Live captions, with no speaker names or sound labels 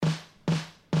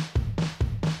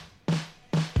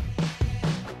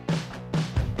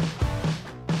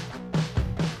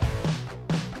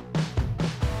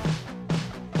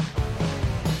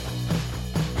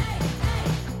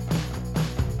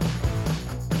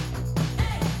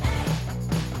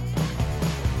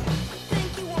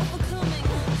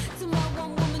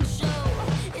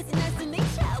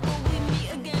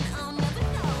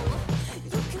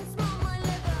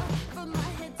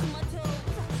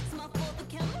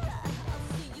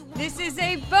This is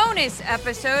a bonus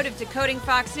episode of Decoding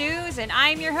Fox News, and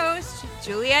I'm your host,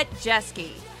 Juliette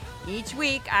Jeske. Each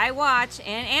week, I watch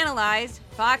and analyze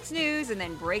Fox News and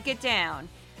then break it down.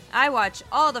 I watch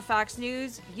all the Fox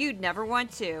News you'd never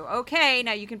want to. Okay,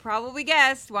 now you can probably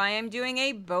guess why I'm doing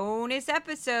a bonus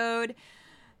episode.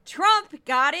 Trump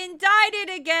got indicted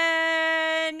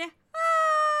again!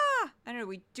 Ah! I don't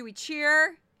know, do we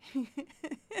cheer? Do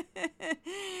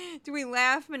we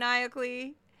laugh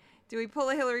maniacally? Do we pull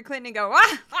a Hillary Clinton and go,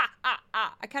 ah, ah, ah,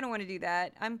 ah? I kind of want to do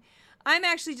that. I'm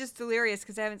actually just delirious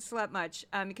because I haven't slept much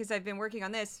because I've been working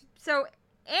on this. So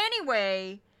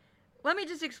anyway, let me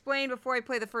just explain before I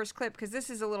play the first clip because this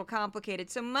is a little complicated.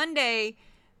 So Monday,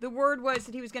 the word was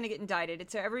that he was going to get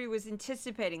indicted. So everybody was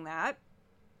anticipating that.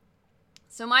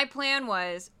 So my plan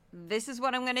was, this is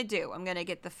what I'm going to do. I'm going to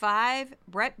get the 5,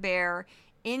 Bret Baier,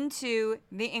 into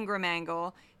the Ingram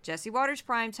angle, Jesse Watters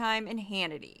Primetime, and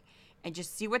Hannity, and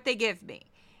just see what they give me.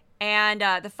 And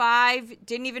the 5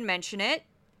 didn't even mention it.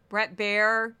 Bret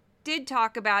Baier did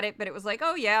talk about it, but it was like,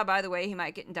 oh yeah, by the way, he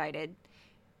might get indicted.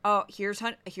 Oh, here's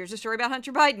a story about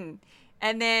Hunter Biden.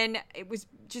 And then it was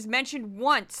just mentioned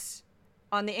once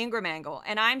on the Ingram angle.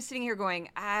 And I'm sitting here going,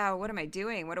 what am I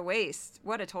doing? What a waste.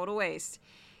 What a total waste.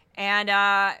 And,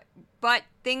 but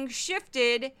things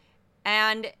shifted.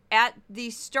 And at the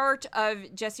start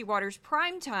of Jesse Watters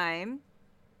Primetime,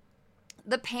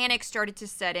 the panic started to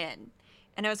set in.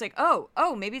 And I was like, oh,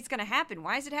 maybe it's going to happen.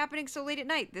 Why is it happening so late at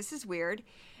night? This is weird.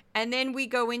 And then we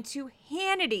go into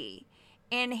Hannity.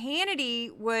 And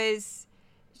Hannity was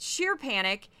sheer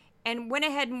panic and went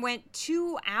ahead and went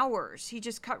 2 hours. He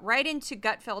just cut right into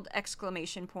Gutfeld !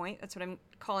 That's what I'm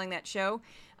calling that show.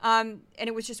 And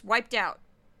it was just wiped out.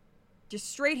 Just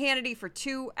straight Hannity for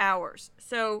 2 hours.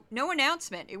 So no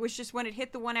announcement. It was just when it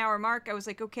hit the 1 hour mark, I was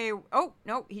like, okay, oh,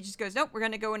 no. He just goes, nope, we're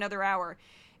going to go another hour.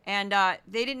 And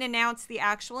they didn't announce the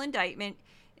actual indictment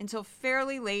until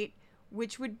fairly late,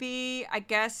 which would be, I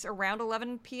guess, around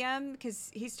 11 p.m. because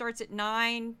he starts at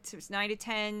 9, so it's 9 to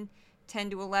 10, 10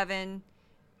 to 11,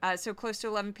 so close to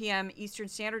 11 p.m. Eastern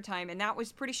Standard Time, and that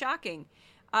was pretty shocking.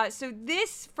 So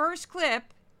this first clip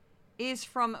is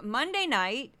from Monday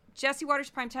night, Jesse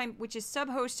Watters Primetime, which is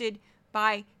sub-hosted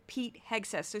by Pete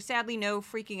Hegseth. So sadly, no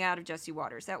freaking out of Jesse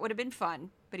Watters. That would have been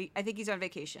fun, but I think he's on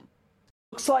vacation.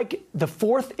 Looks like the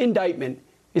 4th indictment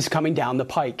is coming down the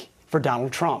pike for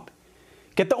Donald Trump.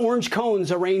 Get the orange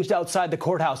cones arranged outside the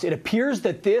courthouse. It appears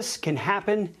that this can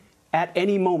happen at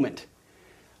any moment.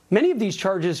 Many of these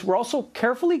charges were also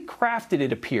carefully crafted,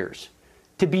 it appears,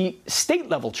 to be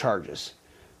state-level charges.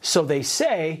 So they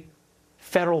say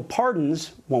federal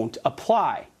pardons won't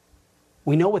apply.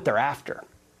 We know what they're after.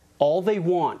 All they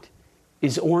want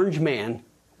is Orange Man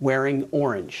wearing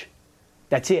orange.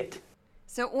 That's it.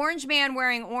 So Orange Man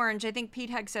wearing orange, I think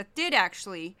Pete Hegseth did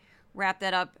actually wrap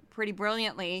that up pretty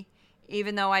brilliantly,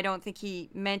 even though I don't think he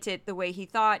meant it the way he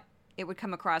thought it would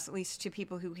come across, at least to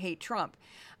people who hate Trump.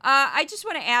 I just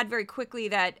want to add very quickly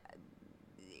that,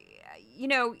 you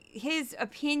know, his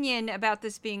opinion about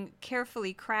this being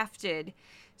carefully crafted,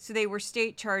 so they were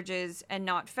state charges and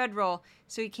not federal,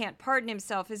 so he can't pardon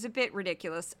himself, is a bit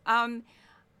ridiculous.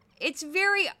 It's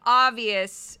very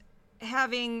obvious,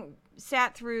 having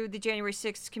sat through the January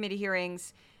 6th committee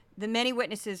hearings, the many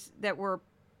witnesses that were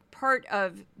part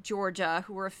of Georgia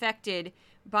who were affected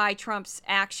by Trump's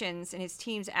actions and his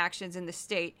team's actions in the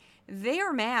state, they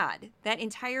are mad. That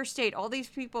entire state, all these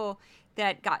people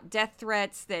that got death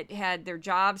threats, that had their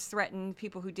jobs threatened,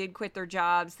 people who did quit their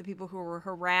jobs, the people who were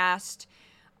harassed,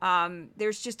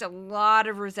 there's just a lot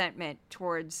of resentment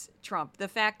towards Trump. The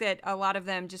fact that a lot of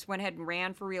them just went ahead and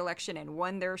ran for re-election and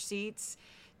won their seats,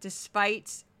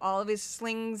 despite all of his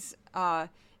slings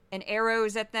and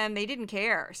arrows at them, they didn't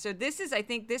care. So they're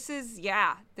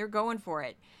going for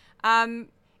it.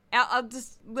 I'll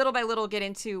just little by little get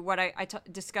into what I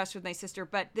discussed with my sister.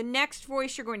 But the next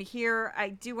voice you're going to hear, I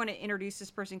do want to introduce this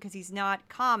person because he's not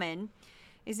common.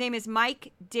 His name is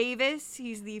Mike Davis.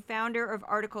 He's the founder of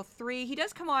Article 3. He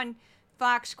does come on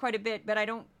Fox quite a bit, but I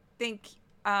don't think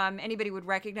anybody would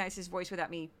recognize his voice without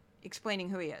me explaining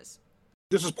who he is.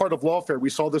 This is part of lawfare. We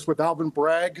saw this with Alvin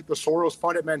Bragg, the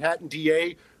Soros-funded Manhattan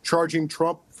DA, charging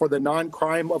Trump for the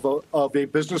non-crime of a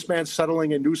businessman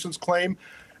settling a nuisance claim.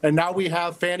 And now we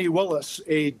have Fani Willis,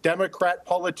 a Democrat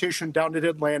politician down in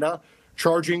Atlanta,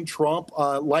 charging Trump,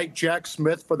 like Jack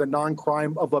Smith, for the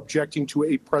non-crime of objecting to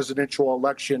a presidential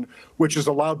election, which is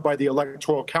allowed by the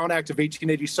Electoral Count Act of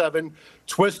 1887.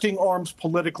 Twisting arms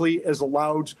politically is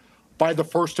allowed by the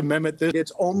First Amendment.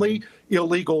 It's only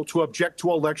illegal to object to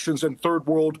elections in third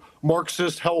world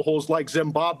Marxist hellholes like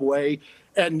Zimbabwe.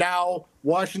 and now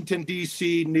Washington,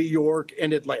 D.C., New York,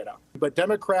 and Atlanta. But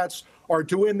Democrats are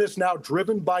doing this now,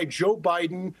 driven by Joe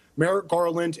Biden. Merrick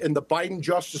Garland and the Biden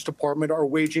Justice Department are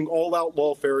waging all-out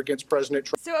lawfare against President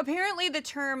Trump. So apparently the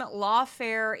term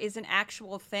lawfare is an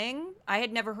actual thing. I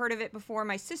had never heard of it before.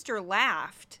 My sister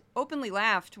openly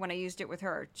laughed when I used it with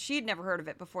her. She'd never heard of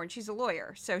it before, and she's a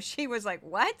lawyer. So she was like,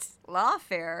 what?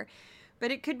 Lawfare?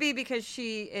 But it could be because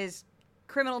she is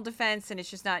criminal defense and it's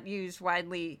just not used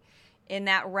widely in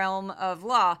that realm of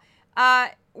law.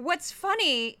 What's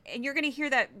funny, and you're going to hear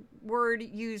that word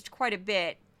used quite a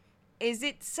bit, is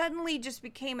it suddenly just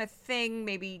became a thing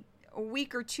maybe a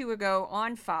week or two ago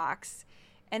on Fox,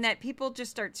 and that people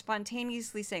just start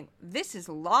spontaneously saying, this is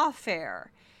lawfare.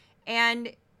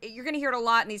 And you're going to hear it a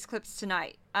lot in these clips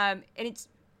tonight. And it's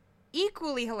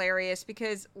equally hilarious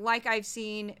because, like I've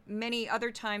seen many other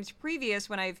times previous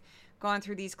when I've gone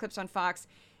through these clips on Fox,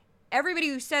 everybody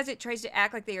who says it tries to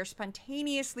act like they are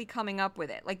spontaneously coming up with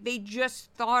it. Like they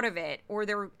just thought of it, or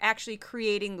they're actually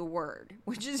creating the word,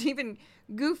 which is even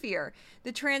goofier.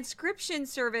 The transcription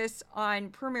service on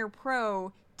Premiere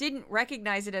Pro didn't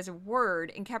recognize it as a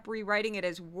word and kept rewriting it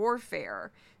as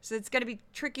warfare. So it's going to be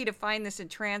tricky to find this in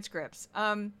transcripts.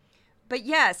 But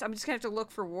yes, I'm just going to have to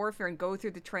look for warfare and go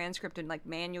through the transcript and like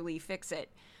manually fix it.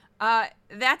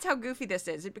 That's how goofy this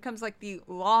is. It becomes like the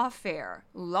lawfare.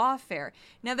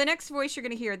 Now, the next voice you're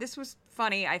going to hear, this was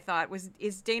funny, I thought,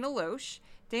 is Dana Loesch.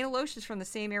 Dana Loesch is from the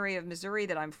same area of Missouri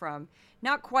that I'm from.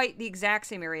 Not quite the exact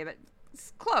same area, but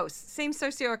it's close. Same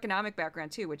socioeconomic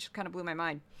background, too, which kind of blew my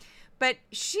mind. But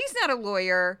she's not a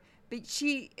lawyer, but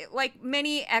she, like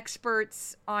many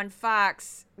experts on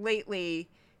Fox lately,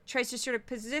 tries to sort of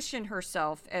position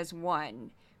herself as one,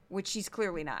 which she's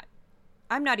clearly not.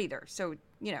 I'm not either. So,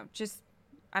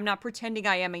 I'm not pretending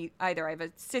I am either. I have a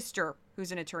sister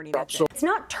who's an attorney. It's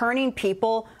not turning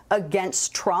people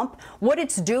against Trump. What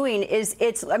it's doing is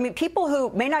people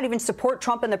who may not even support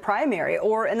Trump in the primary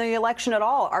or in the election at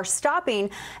all are stopping,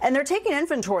 and they're taking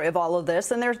inventory of all of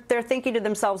this, and they're thinking to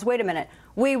themselves, wait a minute,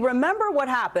 we remember what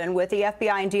happened with the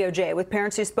FBI and DOJ, with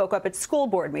parents who spoke up at school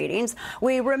board meetings.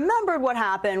 We remembered what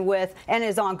happened with, and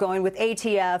is ongoing with,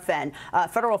 ATF and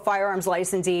federal firearms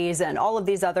licensees and all of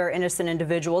these other innocent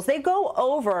individuals. They go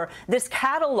over this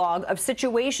catalog of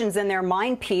situations in their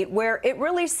mind, Pete, where it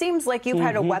really seems like you've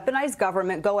had a weaponized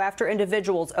government go after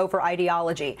individuals over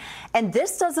ideology. And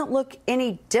this doesn't look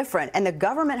any different, and the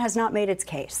government has not made its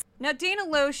case. Now, Dana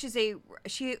Loesch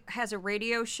she has a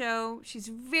radio show. She's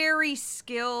very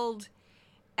skilled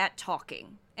at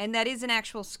talking, and that is an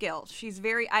actual skill.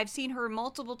 I've seen her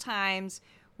multiple times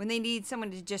when they need someone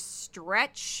to just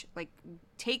stretch, like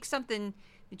take something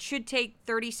that should take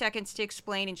 30 seconds to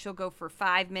explain, and she'll go for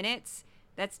 5 minutes.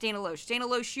 That's Dana Loesch. Dana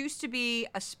Loesch used to be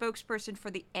a spokesperson for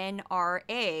the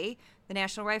NRA, the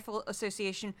National Rifle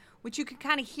Association, which you could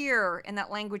kind of hear in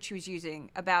that language she was using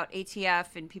about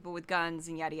ATF and people with guns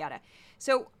and yada, yada.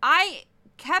 So I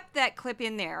kept that clip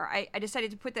in there. I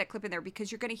decided to put that clip in there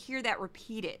because you're going to hear that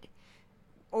repeated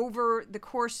over the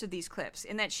course of these clips,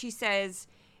 in that she says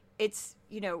it's,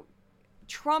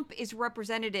 Trump is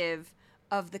representative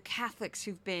of the Catholics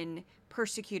who've been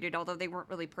persecuted, although they weren't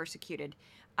really persecuted.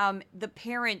 The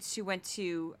parents who went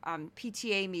to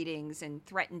PTA meetings and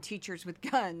threatened teachers with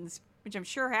guns, which I'm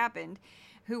sure happened,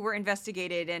 who were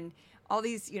investigated, and all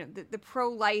these, the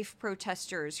pro-life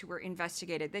protesters who were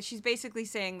investigated. That she's basically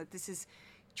saying that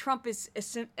Trump is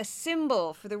a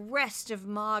symbol for the rest of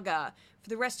MAGA, for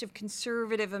the rest of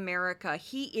conservative America.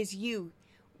 He is you.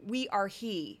 We are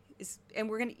he.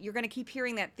 And you're gonna keep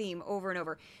hearing that theme over and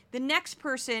over. The next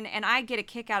person, and I get a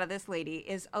kick out of this lady,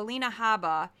 is Alina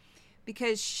Habba,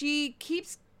 because she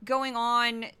keeps going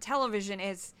on television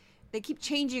as they keep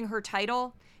changing her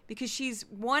title, because she's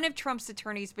one of Trump's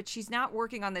attorneys, but she's not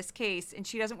working on this case, and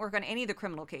she doesn't work on any of the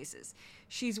criminal cases.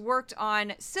 She's worked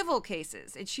on civil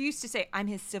cases, and she used to say, I'm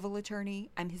his civil attorney,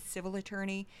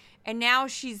 and now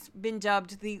she's been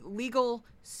dubbed the legal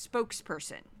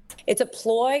spokesperson. It's a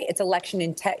ploy, it's election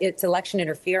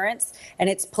interference, and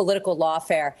it's political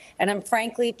lawfare. And I'm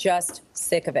frankly just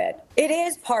sick of it. It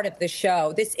is part of the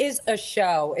show. This is a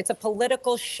show. It's a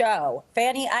political show.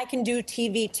 Fanny, I can do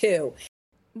TV too.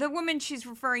 The woman she's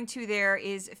referring to there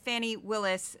is Fannie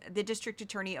Willis, the district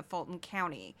attorney of Fulton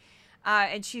County.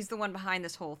 And she's the one behind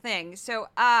this whole thing. So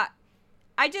I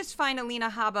just find Alina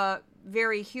Habba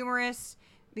very humorous,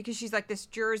 because she's like this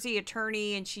Jersey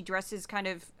attorney, and she dresses kind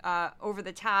of over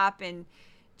the top, and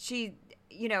she,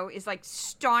 is like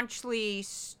staunchly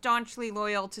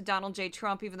loyal to Donald J.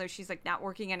 Trump, even though she's like not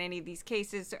working on any of these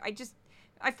cases. So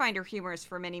I find her humorous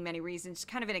for many, many reasons,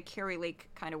 kind of in a Carrie Lake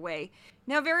kind of way.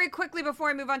 Now, very quickly before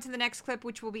I move on to the next clip,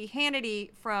 which will be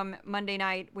Hannity from Monday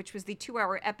night, which was the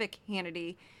 2-hour epic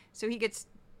Hannity. So he gets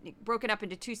broken up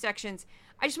into 2 sections.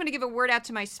 I just want to give a word out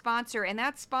to my sponsor, and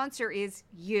that sponsor is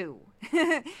you.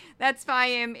 That's why I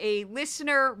am a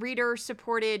listener, reader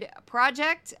supported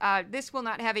project. This will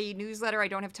not have a newsletter. I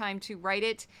don't have time to write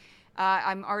it.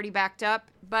 I'm already backed up.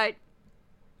 But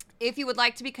if you would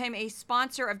like to become a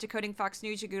sponsor of Decoding Fox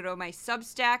News, you can go to my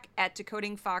Substack at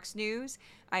Decoding Fox News.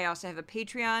 I also have a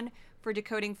Patreon for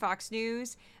Decoding Fox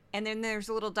News. And then there's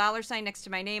a little $ next to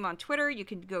my name on Twitter. You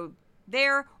can go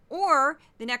there. Or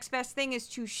the next best thing is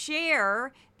to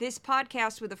share this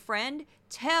podcast with a friend.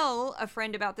 Tell a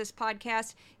friend about this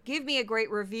podcast. Give me a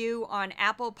great review on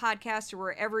Apple Podcasts or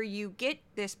wherever you get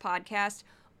this podcast.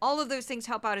 All of those things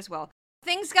help out as well.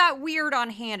 Things got weird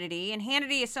on Hannity, and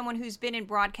Hannity is someone who's been in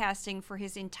broadcasting for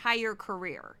his entire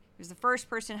career. He was the first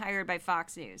person hired by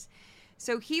Fox News.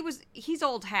 So he's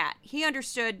old hat. He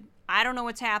understood, I don't know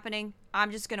what's happening.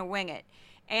 I'm just going to wing it.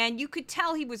 And you could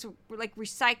tell he was like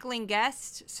recycling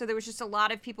guests. So there was just a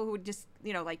lot of people who would just,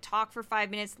 like talk for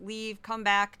 5 minutes, leave, come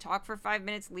back, talk for 5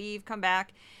 minutes, leave, come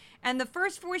back. And the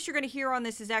first voice you're going to hear on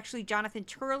this is actually Jonathan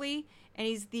Turley, and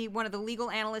he's one of the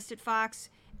legal analysts at Fox.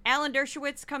 Alan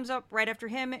Dershowitz comes up right after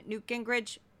him, Newt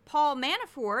Gingrich, Paul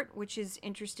Manafort, which is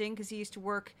interesting because he used to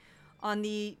work on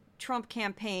the Trump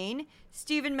campaign,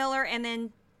 Stephen Miller, and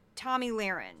then Tommy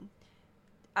Lahren.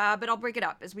 But I'll break it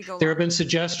up as we go along. There have been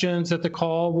suggestions that the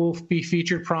call will be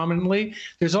featured prominently.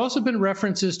 There's also been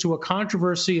references to a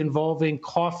controversy involving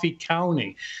Coffee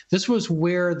County. This was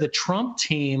where the Trump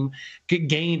team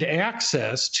gained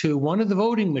access to one of the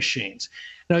voting machines.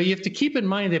 Now, you have to keep in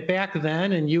mind that back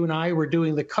then, and you and I were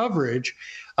doing the coverage,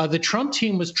 the Trump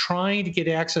team was trying to get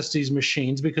access to these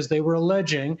machines because they were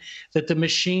alleging that the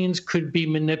machines could be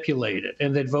manipulated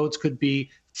and that votes could be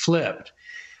flipped.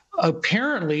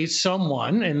 Apparently,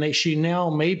 someone, and she now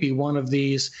may be one of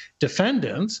these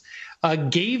defendants,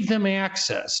 gave them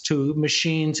access to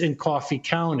machines in Coffee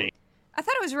County. I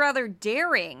thought it was rather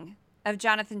daring of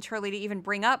Jonathan Turley to even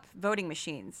bring up voting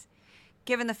machines,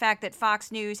 given the fact that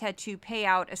Fox News had to pay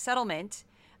out a settlement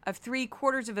of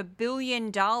 $750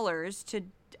 million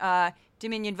to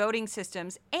Dominion Voting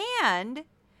Systems, and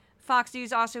Fox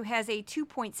News also has a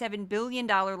 $2.7 billion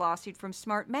lawsuit from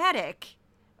Smartmatic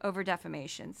over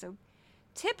defamation. So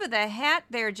tip of the hat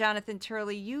there, Jonathan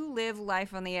Turley. You live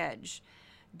life on the edge.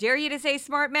 Dare you to say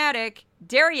Smartmatic.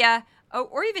 Dare ya. Oh,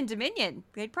 or even Dominion.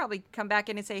 They'd probably come back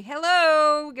in and say,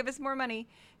 hello, give us more money.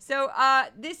 So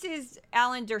this is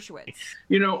Alan Dershowitz.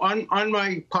 On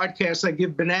my podcast, I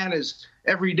give bananas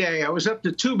every day. I was up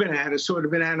to 2 bananas, sort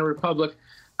of Banana Republic.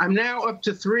 I'm now up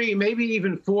to 3, maybe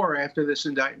even 4 after this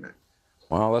indictment.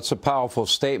 Well, that's a powerful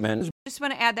statement. I just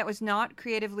want to add that was not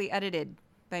creatively edited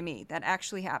by me. That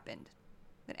actually happened.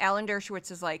 That Alan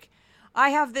Dershowitz is like, I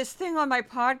have this thing on my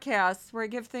podcast where I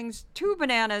give things 2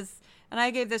 bananas, and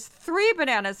I gave this 3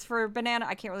 bananas for Banana.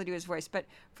 I can't really do his voice, but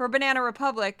for Banana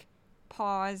Republic.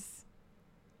 Pause.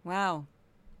 Wow.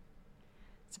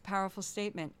 It's a powerful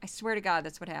statement. I swear to God,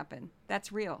 that's what happened.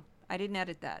 That's real. I didn't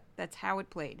edit that. That's how it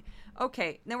played.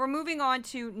 Okay, now we're moving on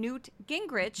to Newt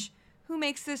Gingrich, who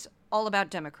makes this all about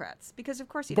Democrats, because of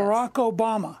course he does. Barack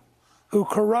Obama, who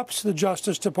corrupts the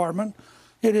Justice Department.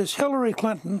 It is Hillary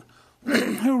Clinton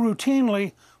who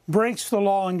routinely breaks the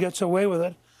law and gets away with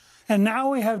it. And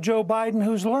now we have Joe Biden,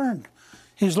 who's learned.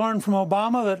 He's learned from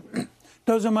Obama that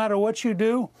doesn't matter what you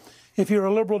do, if you're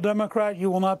a liberal Democrat, you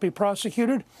will not be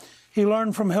prosecuted. He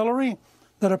learned from Hillary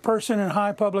that a person in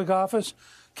high public office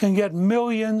can get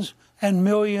millions and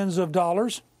millions of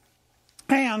dollars.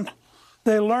 And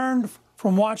they learned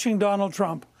from watching Donald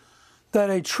Trump that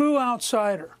a true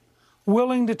outsider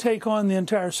willing to take on the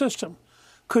entire system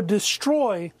could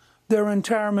destroy their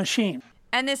entire machine.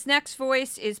 And this next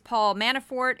voice is Paul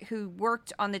Manafort, who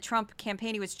worked on the Trump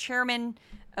campaign. He was chairman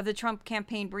of the Trump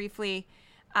campaign briefly.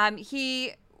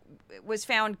 He was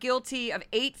found guilty of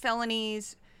 8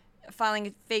 felonies,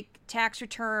 filing fake tax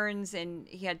returns, and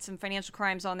he had some financial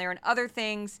crimes on there and other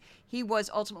things. He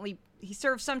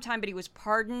served some time, but he was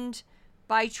pardoned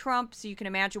by Trump, so you can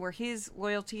imagine where his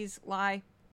loyalties lie.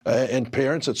 And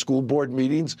parents at school board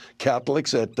meetings,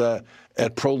 Catholics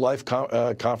at pro-life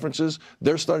conferences,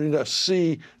 they're starting to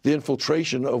see the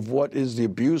infiltration of what is the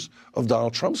abuse of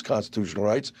Donald Trump's constitutional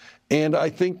rights. And I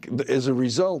think as a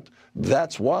result,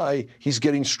 that's why he's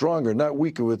getting stronger, not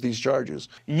weaker with these charges.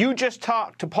 You just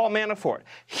talked to Paul Manafort.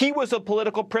 He was a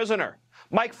political prisoner.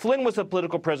 Mike Flynn was a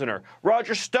political prisoner.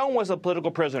 Roger Stone was a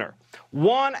political prisoner.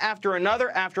 One after another,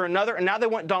 and now they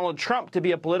want Donald Trump to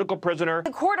be a political prisoner.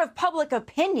 The court of public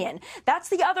opinion, that's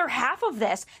the other half of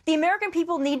this. The American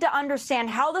people need to understand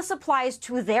how this applies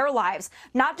to their lives,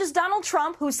 not just Donald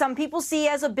Trump, who some people see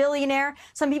as a billionaire,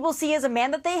 some people see as a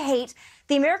man that they hate.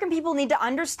 The American people need to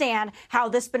understand how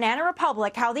this banana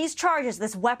republic, how these charges,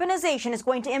 this weaponization is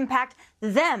going to impact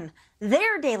them,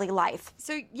 their daily life.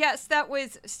 So, yes, that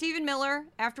was Stephen Miller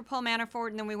after Paul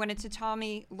Manafort, and then we went into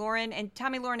Tomi Lahren. And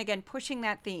Tomi Lahren, again, pushing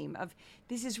that theme of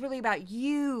this is really about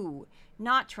you,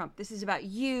 not Trump. This is about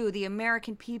you, the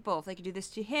American people. If they could do this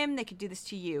to him, they could do this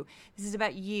to you. This is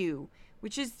about you,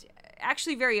 which is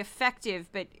actually very effective,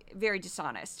 but very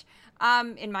dishonest,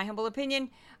 in my humble opinion.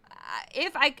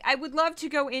 If I would love to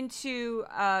go into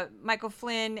Michael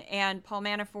Flynn and Paul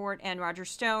Manafort and Roger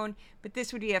Stone, but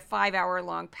this would be a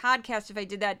 5-hour-long podcast if I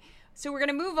did that. So we're going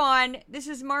to move on. This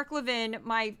is Mark Levin,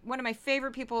 one of my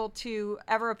favorite people to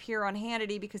ever appear on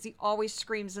Hannity because he always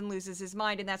screams and loses his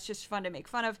mind, and that's just fun to make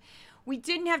fun of. We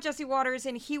didn't have Jesse Waters,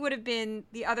 and he would have been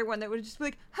the other one that would just be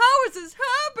like, how is this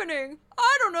happening?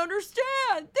 I don't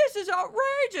understand. This is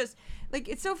outrageous. Like,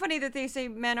 it's so funny that they say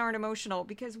men aren't emotional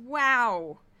because,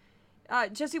 wow.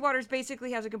 Jesse Waters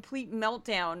basically has a complete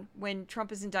meltdown when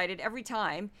Trump is indicted every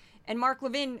time. And Mark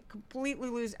Levin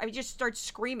completely just starts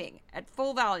screaming at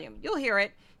full volume. You'll hear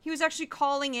it. He was actually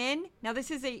calling in. Now,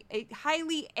 this is a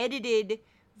highly edited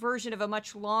version of a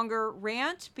much longer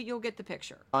rant, but you'll get the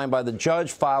picture. Signed by the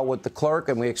judge, filed with the clerk,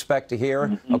 and we expect to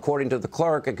hear, according to the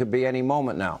clerk, it could be any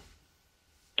moment now.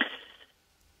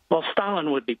 Well,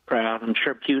 Stalin would be proud. I'm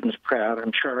sure Putin's proud.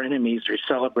 I'm sure our enemies are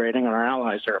celebrating. Our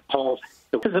allies are appalled.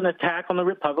 It was an attack on the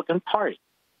Republican Party.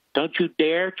 Don't you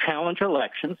dare challenge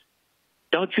elections.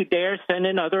 Don't you dare send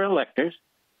in other electors.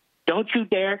 Don't you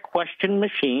dare question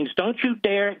machines. Don't you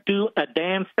dare do a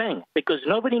damn thing, because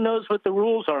nobody knows what the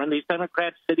rules are in these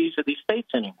Democrat cities or these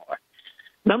states anymore.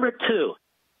 Number two,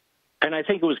 and I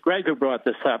think it was Greg who brought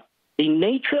this up, the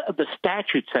nature of the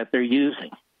statutes that they're using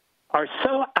are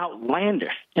so outlandish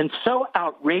and so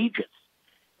outrageous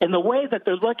in the way that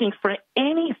they're looking for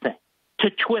anything to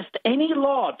twist any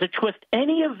law, to twist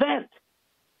any event,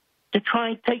 to try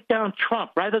and take down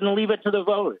Trump rather than leave it to the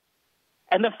voters.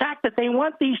 And the fact that they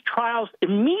want these trials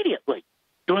immediately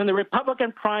during the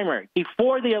Republican primary,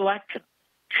 before the election,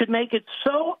 should make it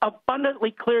so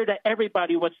abundantly clear to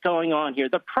everybody what's going on here.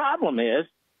 The problem is,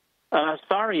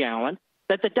 sorry, Alan,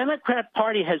 that the Democrat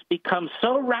Party has become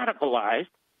so radicalized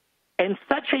and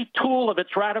such a tool of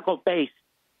its radical base,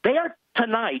 they are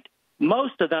tonight,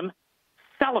 most of them,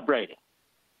 celebrating.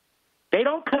 They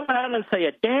don't come out and say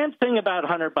a damn thing about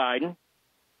Hunter Biden.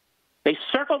 They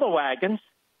circle the wagons.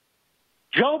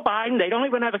 Joe Biden, they don't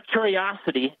even have a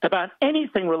curiosity about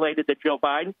anything related to Joe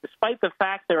Biden, despite the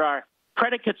fact there are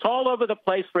predicates all over the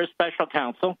place for a special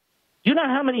counsel. You know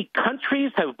how many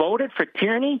countries have voted for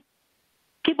tyranny?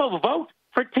 People vote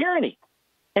for tyranny.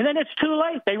 And then it's too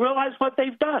late. They realize what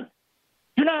they've done.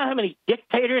 You know how many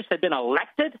dictators have been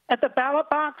elected at the ballot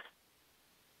box?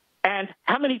 And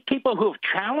how many people who have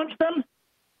challenged them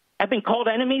have been called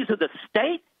enemies of the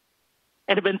state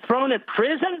and have been thrown in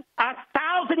prison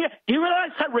 1,000 years? Do you realize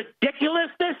how ridiculous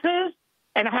this is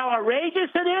and how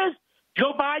outrageous it is?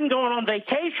 Joe Biden going on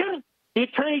vacation, the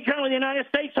Attorney General of the United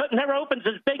States never opens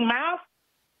his big mouth.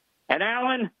 And,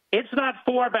 Alan, it's not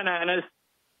 4 bananas.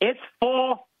 It's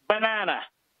full banana.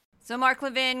 So Mark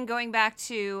Levin going back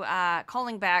to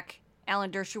calling back Alan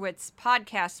Dershowitz's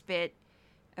podcast bit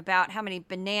about how many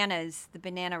bananas the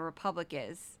Banana Republic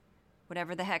is,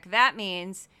 whatever the heck that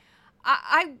means.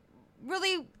 I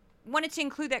really wanted to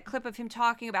include that clip of him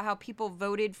talking about how people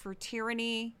voted for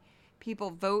tyranny,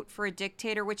 people vote for a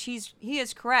dictator, which he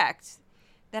is correct.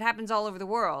 That happens all over the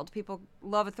world. People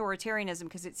love authoritarianism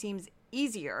because it seems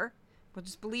easier. We'll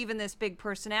just believe in this big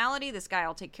personality. This guy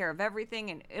will take care of everything,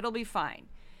 and it'll be fine.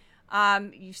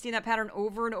 You've seen that pattern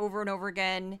over and over and over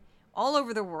again all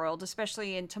over the world,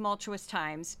 especially in tumultuous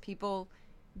times. People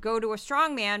go to a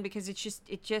strong man because it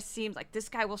just seems like this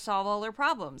guy will solve all their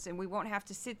problems, and we won't have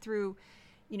to sit through,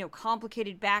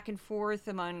 complicated back and forth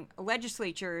among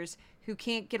legislatures who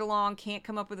can't get along, can't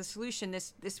come up with a solution.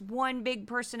 This one big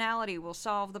personality will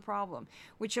solve the problem,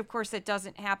 which of course that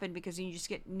doesn't happen because you just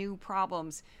get new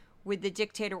problems with the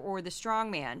dictator or the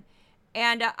strong man.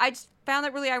 And I just found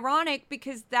that really ironic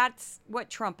because that's what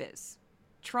Trump is.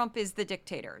 Trump is the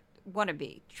dictator,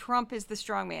 wannabe. Trump is the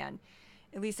strong man.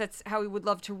 At least that's how he would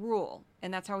love to rule.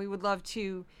 And that's how he would love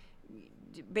to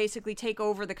basically take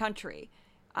over the country.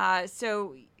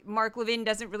 So Mark Levin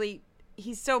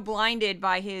he's so blinded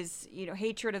by his,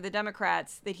 hatred of the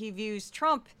Democrats that he views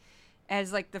Trump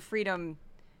as like the freedom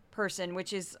person,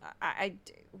 which is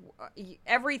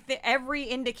every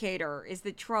indicator is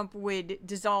that Trump would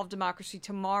dissolve democracy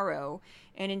tomorrow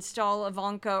and install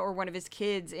Ivanka or one of his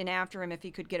kids in after him if he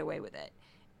could get away with it.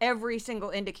 Every single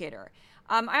indicator.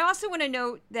 I also want to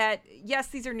note that, yes,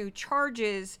 these are new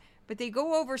charges, but they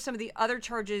go over some of the other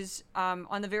charges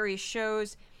on the various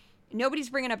shows. Nobody's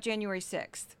bringing up January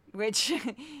 6th, which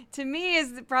to me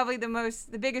is probably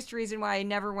the biggest reason why I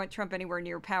never want Trump anywhere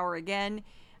near power again.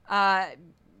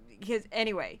 Because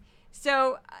anyway,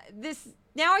 so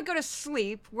now I go to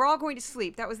sleep. We're all going to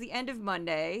sleep. That was the end of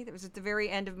Monday. That was at the very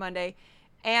end of Monday.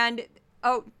 And,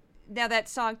 now that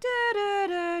song.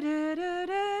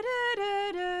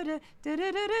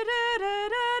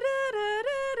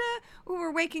 Ooh,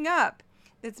 we're waking up.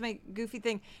 That's my goofy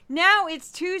thing. Now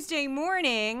it's Tuesday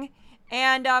morning,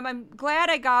 and I'm glad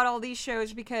I got all these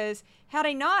shows, because had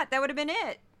I not, that would have been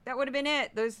it. That would have been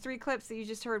it. Those 3 clips that you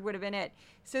just heard would have been it.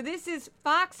 So this is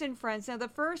Fox and Friends. Now, the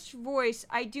first voice,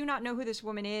 I do not know who this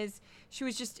woman is. She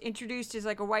was just introduced as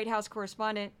like a White House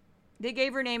correspondent. They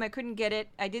gave her name. I couldn't get it.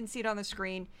 I didn't see it on the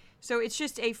screen. So it's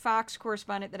just a Fox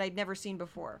correspondent that I'd never seen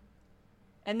before.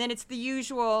 And then it's the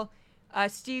usual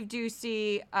Steve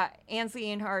Doocy, Ansley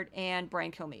Earhardt, and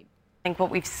Brian Kilmeade. I think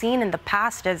what we've seen in the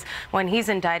past is when he's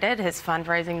indicted, his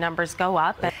fundraising numbers go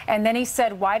up. And then he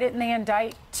said, why didn't they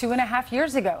indict 2.5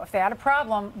 years ago? If they had a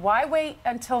problem, why wait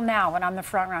until now when I'm the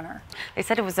front runner? They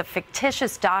said it was a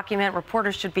fictitious document.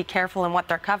 Reporters should be careful in what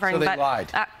they're covering. So they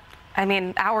lied. I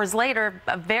mean, hours later,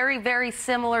 a very, very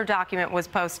similar document was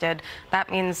posted.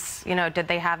 That means, did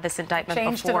they have this indictment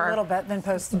Changed before? It a little bit, then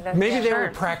posted it. Maybe they were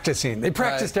practicing. They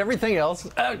practiced everything else.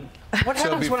 What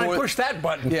happens when I push that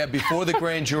button? Yeah, before the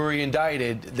grand jury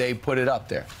indicted, they put it up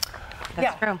there.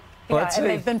 That's true. Yeah, and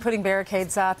they've been putting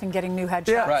barricades up and getting new headshots.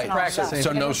 Yeah, right. And all that.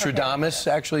 So Nostradamus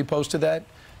actually posted that,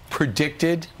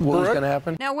 predicted what was going to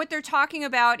happen. Now, what they're talking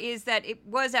about is that it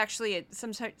was actually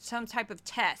some type of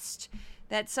test.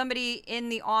 That somebody in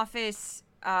the office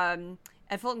at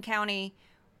Fulton County,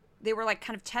 they were like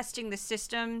kind of testing the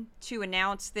system to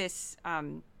announce this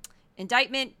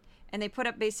indictment, and they put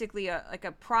up basically a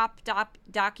prop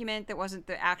document that wasn't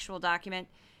the actual document,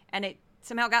 and it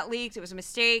somehow got leaked. It was a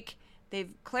mistake.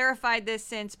 They've clarified this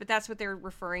since, but that's what they're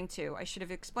referring to. I should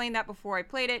have explained that before I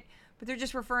played it, but they're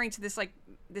just referring to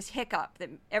this hiccup that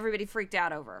everybody freaked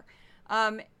out over,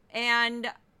 and.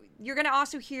 You're going to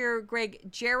also hear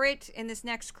Greg Jarrett in this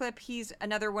next clip. He's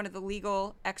another one of the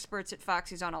legal experts at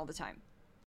Fox. He's on all the time.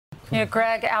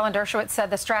 Greg, Alan Dershowitz said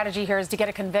the strategy here is to get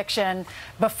a conviction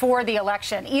before the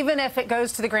election, even if it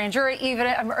goes to the grand jury, even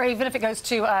if it goes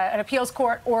to an appeals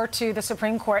court or to the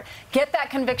Supreme Court. Get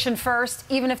that conviction first,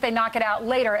 even if they knock it out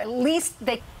later. At least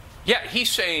they. Yeah,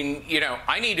 he's saying,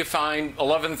 I need to find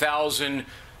 11,000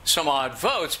 some odd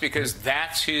votes because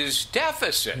that's his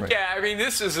deficit. Right. Yeah, I mean,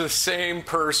 this is the same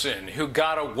person who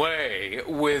got away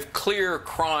with clear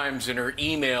crimes in her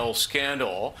email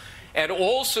scandal, and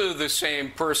also the same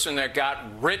person that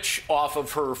got rich off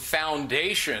of her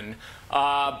foundation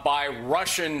by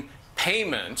Russian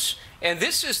payments. And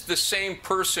this is the same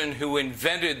person who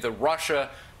invented the Russia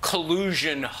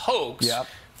collusion hoax,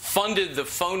 funded the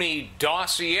phony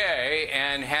dossier,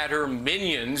 and had her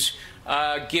minions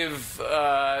give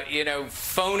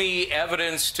phony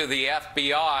evidence to the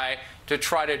FBI to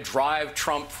try to drive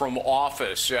Trump from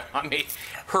office. I mean,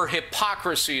 her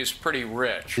hypocrisy is pretty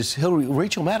rich.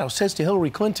 Rachel Maddow says to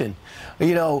Hillary Clinton, we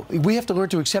have to learn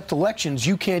to accept elections.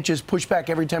 You can't just push back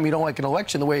every time you don't like an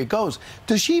election the way it goes.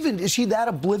 Is she that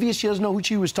oblivious? She doesn't know who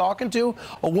she was talking to?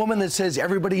 A woman that says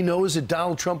everybody knows that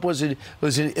Donald Trump was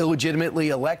illegitimately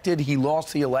elected. He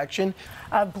lost the election.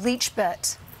 A bleach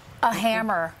bit, a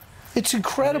hammer. It's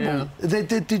incredible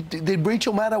that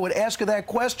Rachel Maddow would ask her that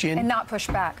question. And not push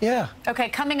back. Yeah. Okay,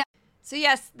 coming up. So,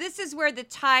 yes, this is where the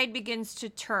tide begins to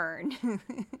turn.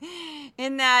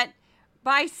 In that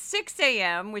by 6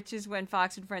 a.m., which is when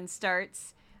Fox and Friends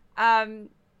starts,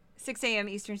 6 a.m.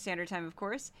 Eastern Standard Time, of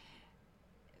course,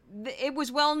 it was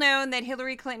well known that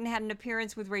Hillary Clinton had an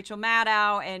appearance with Rachel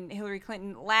Maddow, and Hillary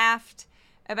Clinton laughed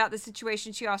about the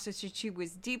situation. She also said she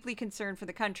was deeply concerned for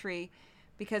the country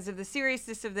because of the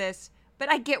seriousness of this, but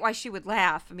I get why she would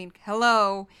laugh. I mean,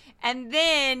 hello. And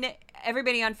then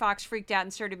everybody on Fox freaked out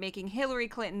and started making Hillary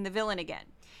Clinton the villain again.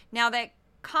 Now, that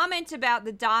comment about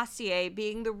the dossier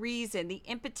being the reason, the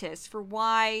impetus for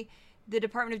why the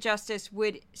Department of Justice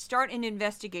would start an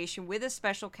investigation with a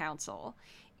special counsel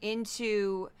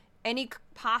into any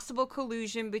possible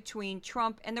collusion between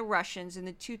Trump and the Russians in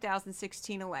the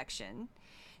 2016 election.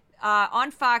 On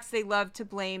Fox, they love to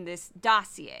blame this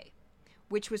dossier,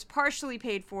 which was partially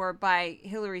paid for by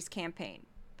Hillary's campaign,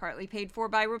 partly paid for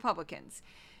by Republicans.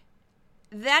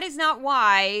 that is not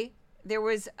why there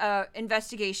was an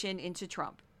investigation into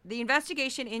Trump. The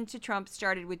investigation into Trump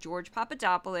started with George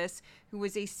Papadopoulos, who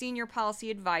was a senior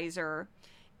policy advisor,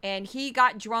 and he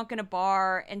got drunk in a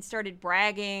bar and started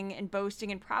bragging and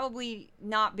boasting and probably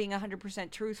not being 100%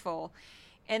 truthful.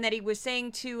 And that he was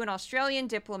saying to an Australian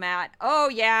diplomat, oh,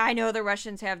 yeah, I know the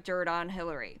Russians have dirt on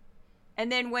Hillary.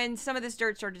 And then when some of this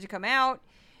dirt started to come out,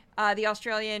 the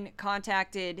Australian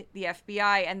contacted the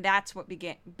FBI, and that's what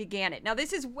began it. Now,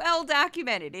 this is well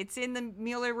documented. It's in the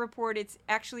Mueller report. It's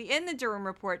actually in the Durham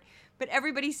report. But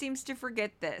everybody seems to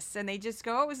forget this, and they just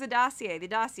go, oh, it was the dossier.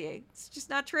 It's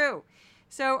just not true.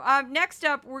 So next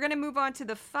up, we're going to move on to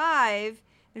the 5.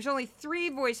 There's only 3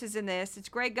 voices in this. It's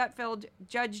Greg Gutfeld,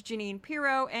 Judge Jeanine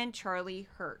Pirro, and Charlie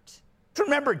Hurt.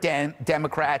 Remember,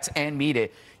 Democrats and media,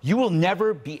 you will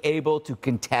never be able to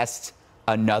contest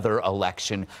another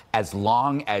election as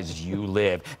long as you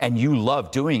live. And you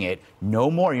love doing it. No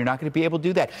more. You're not going to be able to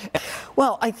do that.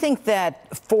 Well, I think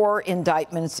that 4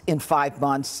 indictments in 5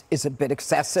 months is a bit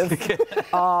excessive.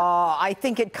 I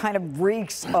think it kind of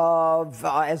reeks of,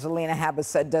 as Alina Habba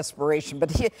said, desperation.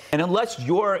 And unless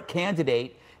your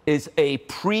candidate is a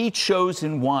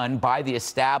pre-chosen one by the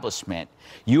establishment,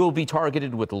 you will be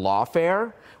targeted with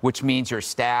lawfare, which means your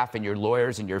staff and your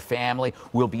lawyers and your family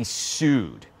will be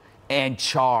sued and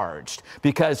charged,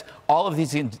 because all of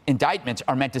these indictments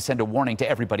are meant to send a warning to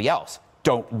everybody else.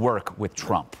 Don't work with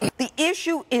Trump. The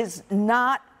issue is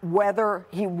not whether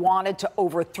he wanted to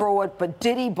overthrow it, but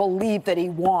did he believe that he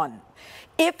won?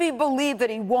 If he believed that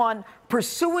he won,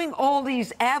 pursuing all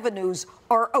these avenues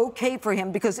are okay for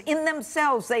him because in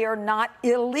themselves they are not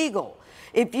illegal.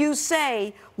 If you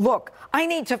say, look, I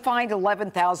need to find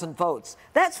 11,000 votes,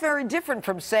 that's very different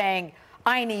from saying,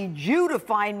 I need you to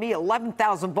find me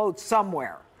 11,000 votes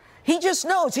somewhere. He just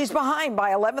knows he's behind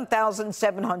by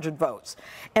 11,700 votes.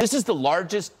 And this is the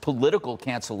largest political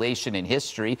cancellation in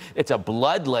history. It's a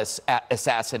bloodless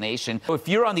assassination. If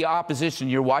you're on the opposition,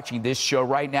 you're watching this show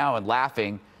right now and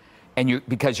laughing, and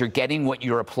because you're getting what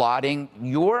you're applauding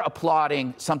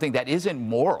something that isn't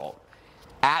moral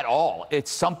at all.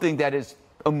 It's something that is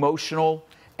emotional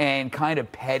and kind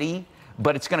of petty.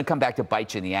 But it's going to come back to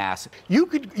bite you in the ass. You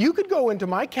could go into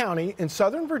my county in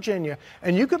Southern Virginia,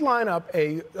 and you could line up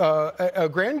a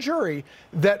grand jury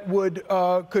that would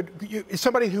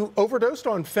somebody who overdosed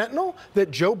on fentanyl that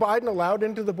Joe Biden allowed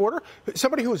into the border,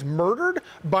 somebody who was murdered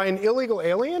by an illegal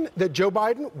alien that Joe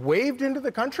Biden waved into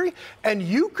the country, and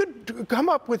you could come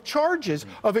up with charges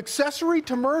of accessory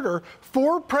to murder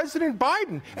for President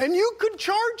Biden, and you could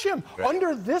charge him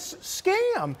under this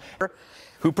scam.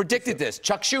 Who predicted this?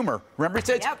 Chuck Schumer. Remember he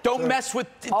said, don't mess with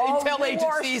intel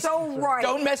agencies. So right.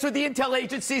 Don't mess with the intel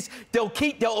agencies.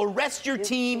 They'll arrest your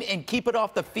team and keep it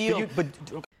off the field.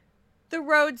 The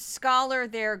Rhodes Scholar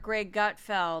there, Greg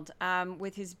Gutfeld,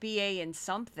 with his BA in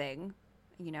something.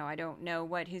 You know, I don't know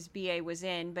what his BA was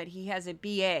in, but he has a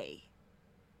BA.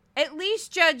 At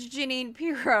least Judge Jeanine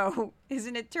Pirro is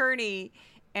an attorney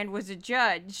and was a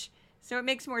judge, so it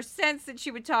makes more sense that she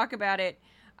would talk about it.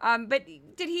 But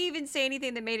did he even say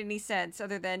anything that made any sense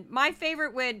other than my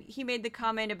favorite when he made the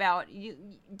comment about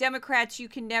Democrats, you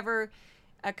can never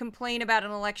complain about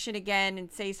an election again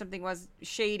and say something was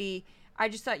shady. I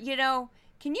just thought,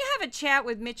 can you have a chat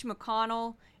with Mitch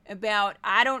McConnell about,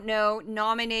 I don't know,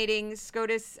 nominating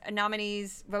SCOTUS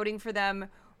nominees, voting for them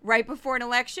right before an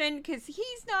election? Because he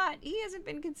hasn't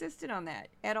been consistent on that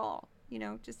at all.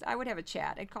 I would have a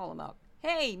chat. I'd call him up.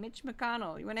 Hey, Mitch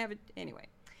McConnell, you want to have anyway.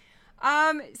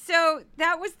 So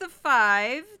that was the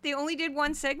 5. They only did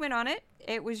 1 segment on it.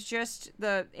 It was just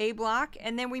the A block.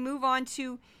 And then we move on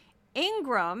to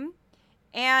Ingram.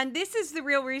 And this is the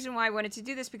real reason why I wanted to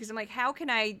do this, because I'm like, how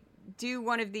can I do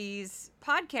one of these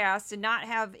podcasts and not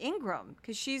have Ingram?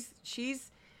 Because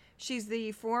she's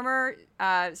the former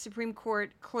Supreme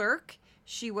Court clerk.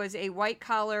 She was a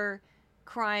white-collar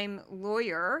crime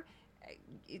lawyer.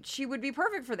 She would be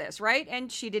perfect for this, right?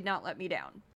 And she did not let me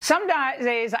down. Some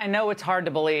days I know it's hard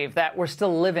to believe that we're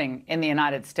still living in the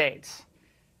United States.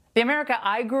 The America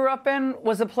I grew up in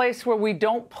was a place where we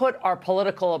don't put our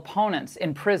political opponents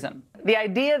in prison. The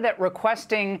idea that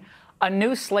requesting a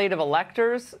new slate of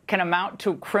electors can amount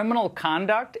to criminal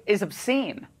conduct is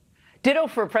obscene. Ditto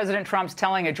for President Trump's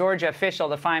telling a Georgia official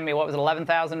to find me,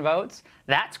 11,000 votes?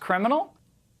 That's criminal?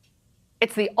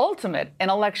 It's the ultimate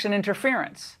in election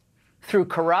interference through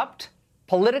corrupt,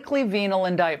 politically venal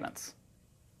indictments.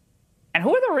 And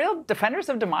who are the real defenders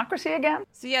of democracy again?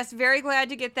 So yes, very glad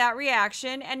to get that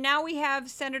reaction. And now we have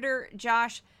Senator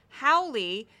Josh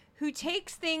Hawley, who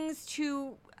takes things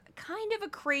to kind of a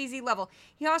crazy level.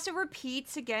 He also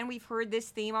repeats, again, we've heard this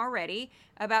theme already,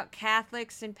 about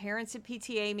Catholics and parents at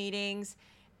PTA meetings,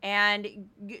 and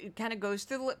kind of goes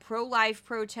through the pro-life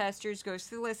protesters, goes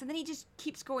through the list, and then he just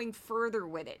keeps going further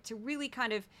with it to really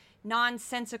kind of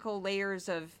nonsensical layers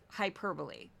of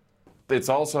hyperbole. It's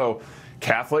also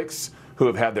Catholics who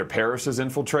have had their parishes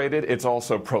infiltrated. It's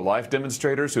also pro-life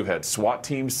demonstrators who've had SWAT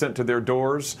teams sent to their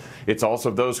doors. It's also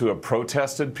those who have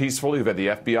protested peacefully, who've had the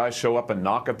FBI show up and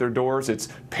knock at their doors. It's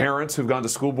parents who've gone to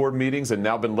school board meetings and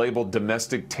now been labeled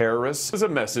domestic terrorists. There's a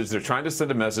message. They're trying to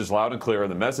send a message loud and clear,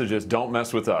 and the message is don't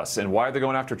mess with us. And why are they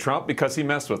going after Trump? Because he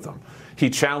messed with them. He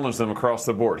challenged them across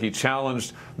the board. He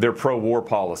challenged their pro-war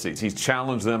policies. He's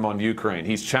challenged them on Ukraine.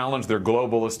 He's challenged their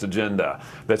globalist agenda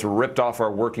that's ripped off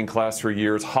our working class for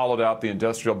years, hollowed out the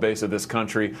industrial base of this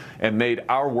country, and made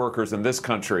our workers in this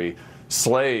country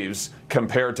slaves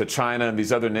compared to China and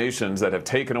these other nations that have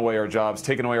taken away our jobs,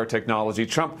 taken away our technology.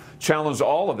 Trump challenged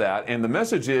all of that. And the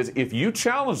message is, if you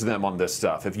challenge them on this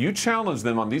stuff, if you challenge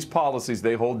them on these policies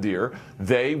they hold dear,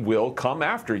 they will come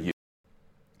after you.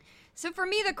 So for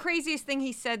me, the craziest thing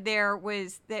he said there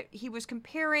was that he was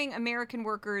comparing American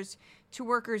workers to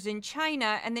workers in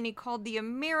China, and then he called the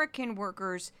American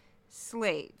workers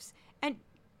slaves. And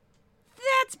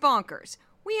that's bonkers.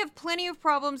 We have plenty of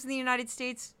problems in the United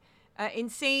States.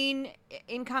 Insane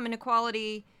income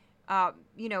inequality,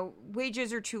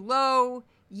 wages are too low.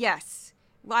 Yes,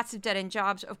 lots of dead-end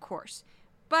jobs, of course.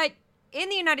 But in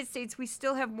the United States, we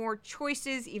still have more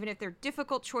choices, even if they're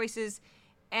difficult choices.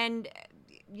 And,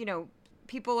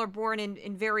 people are born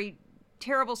in very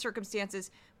terrible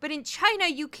circumstances. But in China,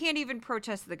 you can't even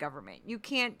protest the government. You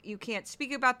can't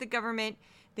speak about the government.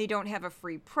 They don't have a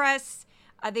free press.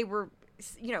 They were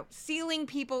sealing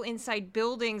people inside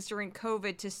buildings during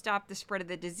COVID to stop the spread of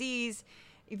the disease.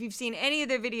 If you've seen any of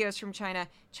the videos from China,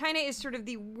 China is sort of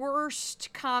the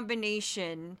worst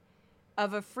combination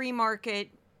of a free market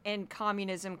and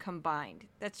communism combined.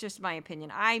 That's just my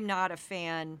opinion. I'm not a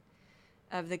fan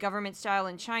of the government style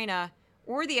in China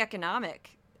or the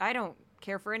economic. I don't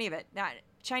care for any of it. Now,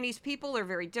 Chinese people are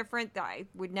very different. I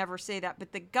would never say that.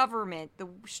 But the government, the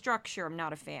structure, I'm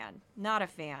not a fan. Not a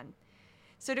fan.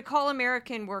 So to call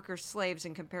American workers slaves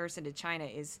in comparison to China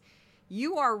is,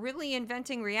 you are really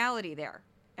inventing reality there.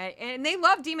 And they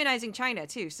love demonizing China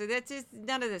too. So that's just,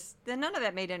 none of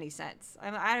that made any sense.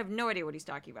 I have no idea what he's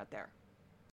talking about there.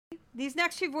 These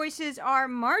next two voices are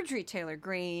Marjorie Taylor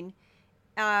Greene,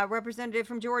 representative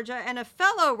from Georgia, and a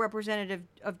fellow representative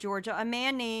of Georgia, a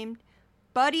man named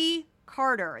Buddy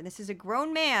Carter. And this is a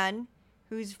grown man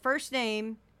whose first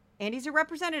name, and he's a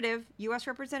representative, U.S.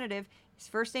 representative, his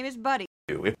first name is Buddy.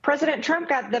 President Trump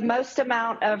got the most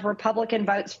amount of Republican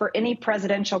votes for any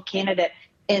presidential candidate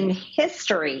in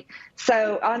history.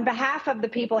 So on behalf of the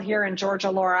people here in Georgia,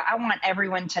 Laura, I want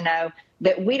everyone to know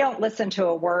that we don't listen to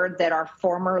a word that our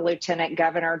former Lieutenant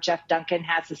Governor Jeff Duncan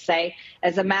has to say.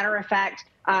 As a matter of fact,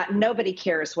 nobody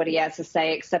cares what he has to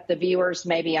say except the viewers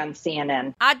maybe on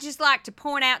CNN. I'd just like to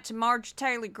point out to Marjorie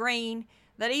Taylor Greene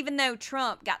that even though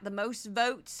Trump got the most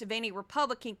votes of any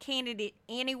Republican candidate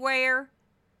anywhere,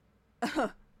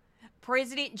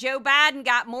 President Joe Biden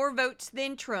got more votes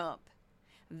than Trump.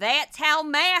 That's how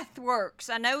math works.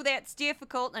 I know that's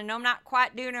difficult, and I'm not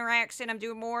quite doing her accent. I'm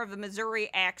doing more of a Missouri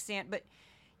accent. But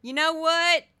you know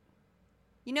what?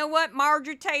 You know what,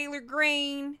 Marjorie Taylor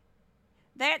Greene?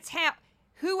 That's how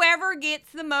whoever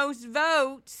gets the most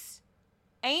votes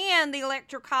and the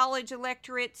Electoral College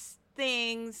electorate's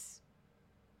things,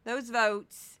 those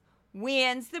votes,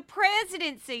 wins the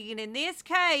presidency. And in this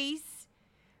case,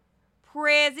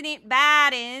 President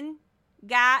Biden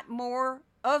got more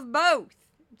of both.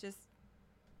 Just,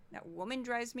 that woman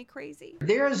drives me crazy.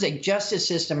 There is a justice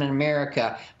system in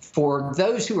America for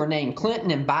those who are named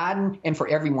Clinton and Biden and for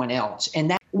everyone else.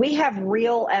 And that we have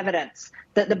real evidence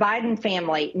that the Biden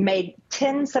family made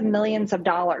tens of millions of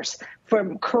dollars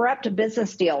from corrupt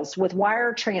business deals with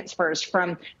wire transfers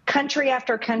from country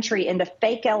after country into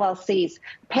fake LLCs,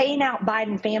 paying out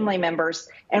Biden family members.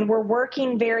 And we're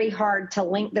working very hard to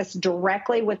link this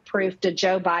directly with proof to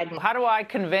Joe Biden. How do I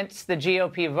convince the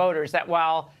GOP voters that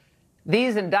while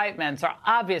these indictments are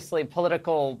obviously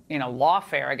political,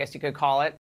 lawfare, I guess you could call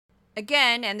it.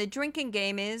 Again, and the drinking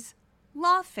game is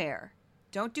lawfare.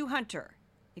 Don't do Hunter.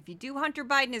 If you do Hunter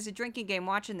Biden as a drinking game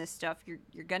watching this stuff,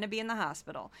 you're going to be in the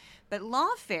hospital. But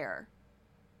lawfare.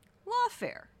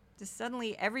 Just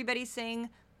suddenly everybody's saying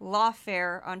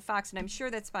lawfare on Fox, and I'm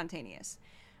sure that's spontaneous.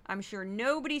 I'm sure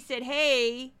nobody said,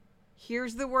 hey,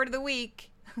 here's the word of the week,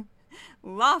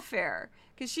 lawfare.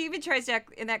 Because she even tries to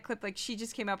act in that clip like she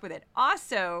just came up with it.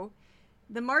 Also,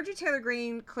 the Marjorie Taylor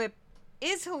Greene clip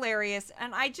is hilarious,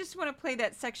 and I just want to play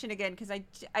that section again because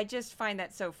I just find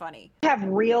that so funny. We have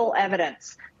real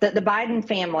evidence that the Biden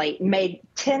family made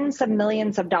tens of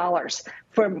millions of dollars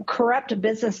from corrupt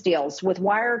business deals with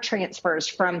wire transfers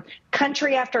from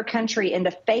country after country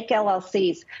into fake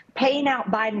LLCs, paying out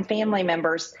Biden family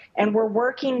members, and we're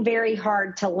working very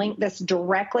hard to link this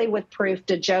directly with proof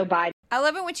to Joe Biden. I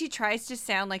love it when she tries to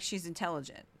sound like she's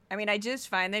intelligent. I mean, I just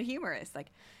find that humorous. Like,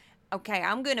 okay,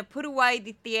 I'm going to put away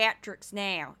the theatrics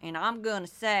now, and I'm going to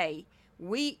say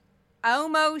we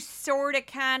almost sort of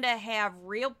kind of have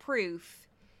real proof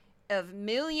of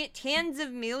tens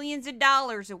of millions of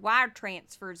dollars of wire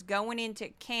transfers going into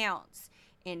accounts.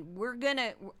 And we're going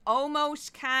to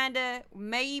almost kind of,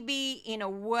 maybe in a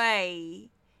way,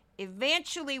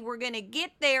 eventually we're going to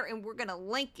get there and we're going to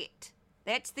link it.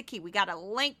 That's the key. We got to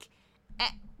link.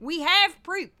 We have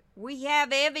proof. We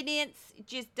have evidence. It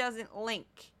just doesn't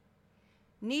link.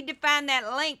 Need to find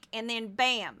that link, and then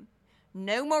bam.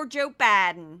 No more Joe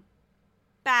Biden.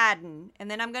 And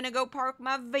then I'm going to go park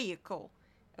my vehicle.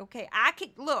 Okay, I can,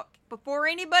 look, before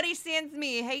anybody sends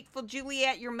me a hateful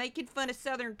Juliet, you're making fun of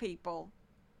Southern people.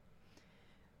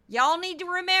 Y'all need to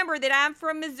remember that I'm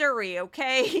from Missouri,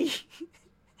 okay?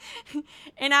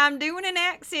 And I'm doing an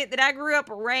accent that I grew up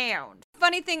around.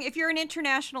 Funny thing, if you're an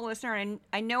international listener, and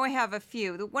I know I have a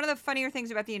few, one of the funnier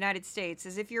things about the United States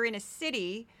is if you're in a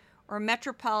city or a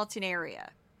metropolitan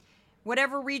area,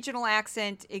 whatever regional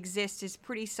accent exists is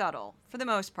pretty subtle for the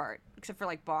most part, except for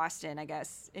like Boston, I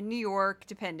guess, in New York,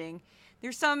 depending.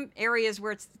 There's some areas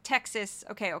where it's Texas,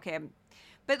 okay,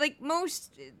 but like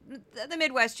most, the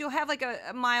Midwest, you'll have like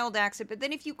a mild accent, but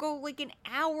then if you go like an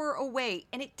hour away,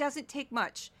 and it doesn't take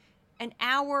much, an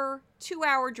hour,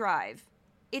 2-hour drive,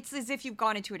 it's as if you've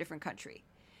gone into a different country.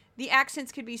 The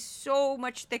accents could be so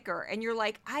much thicker, and you're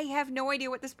like, I have no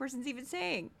idea what this person's even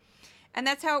saying. And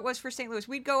that's how it was for St. Louis.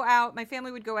 We'd go out, my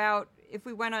family would go out if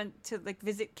we went on to like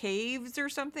visit caves or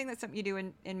something. That's something you do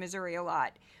in Missouri a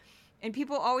lot. And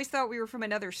people always thought we were from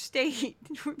another state.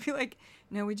 We'd be like,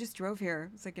 no, we just drove here.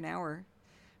 It's like an hour.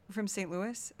 We're from St.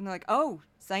 Louis. And they're like, oh,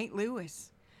 St.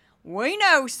 Louis. We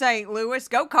know St. Louis.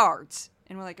 Go Cards.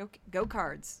 And we're like, okay, go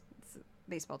Cards. It's a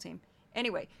baseball team.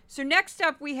 Anyway, so next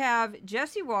up we have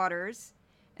Jesse Waters.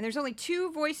 And there's only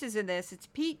 2 voices in this. It's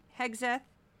Pete Hegseth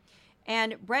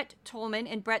and Brett Tolman.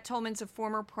 And Brett Tolman's a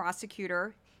former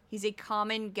prosecutor. He's a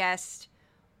common guest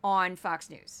on Fox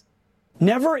News.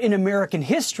 Never in American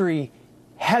history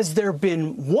has there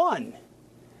been one.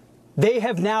 They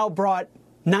have now brought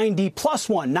 90 plus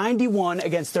 1, 91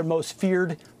 against their most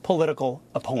feared political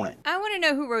opponent. I want to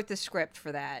know who wrote the script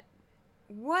for that.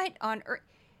 What on earth?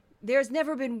 There's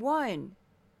never been one.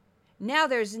 Now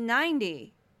there's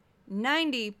 90.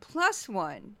 90 plus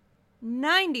 1.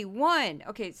 91.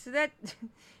 Okay, so that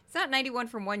it's not 91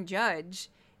 from one judge.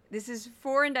 This is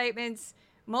 4 indictments,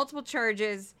 multiple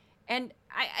charges. And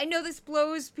I know this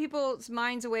blows people's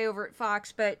minds away over at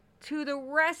Fox, but to the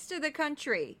rest of the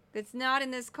country that's not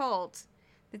in this cult,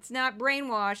 that's not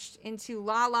brainwashed into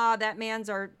la, that man's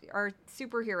our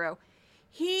superhero,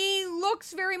 he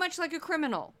looks very much like a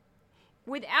criminal.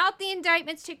 Without the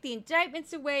indictments, take the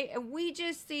indictments away, and we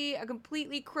just see a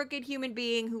completely crooked human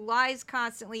being who lies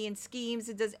constantly and schemes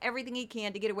and does everything he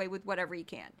can to get away with whatever he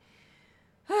can.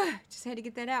 Just had to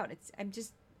get that out.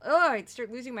 I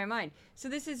start losing my mind. So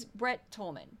this is Brett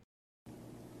Tolman.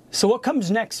 So what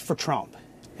comes next for Trump?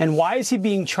 And why is he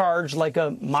being charged like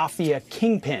a mafia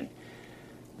kingpin?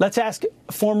 Let's ask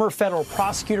former federal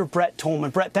prosecutor Brett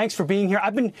Tolman. Brett, thanks for being here.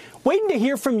 I've been waiting to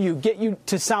hear from you, get you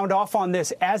to sound off on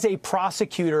this as a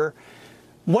prosecutor.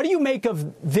 What do you make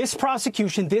of this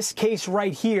prosecution, this case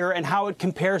right here, and how it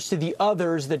compares to the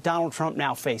others that Donald Trump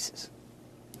now faces?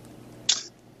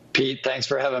 Pete, thanks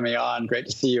for having me on. Great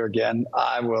to see you again.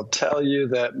 I will tell you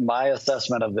that my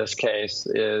assessment of this case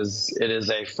is it is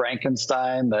a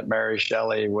Frankenstein that Mary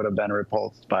Shelley would have been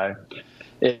repulsed by.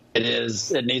 It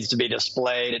needs to be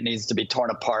displayed, it needs to be torn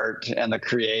apart, and the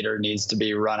creator needs to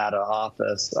be run out of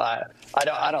office. I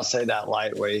don't say that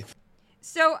lightly.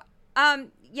 So,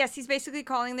 yes, he's basically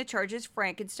calling the charges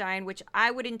Frankenstein, which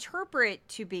I would interpret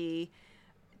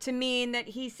to mean that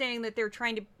he's saying that they're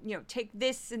trying to, take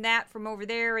this and that from over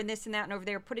there and this and that and over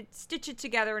there, stitch it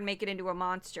together and make it into a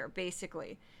monster,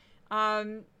 basically.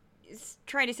 It's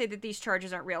trying to say that these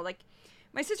charges aren't real. Like,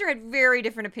 my sister had very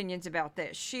different opinions about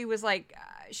this. She was like,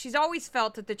 she's always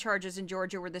felt that the charges in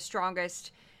Georgia were the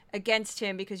strongest against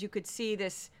him because you could see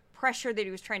this pressure that he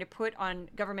was trying to put on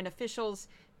government officials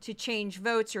to change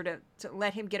votes or to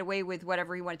let him get away with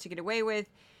whatever he wanted to get away with.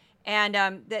 And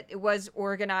that it was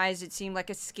organized. It seemed like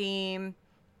a scheme.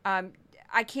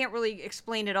 I can't really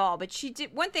explain it all, but she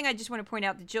did. One thing I just want to point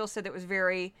out that Jill said that was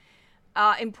very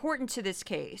important to this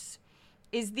case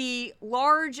is the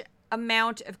large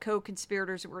amount of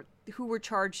co-conspirators who were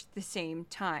charged at the same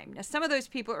time. Now, some of those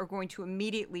people are going to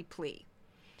immediately plea.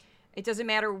 It doesn't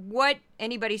matter what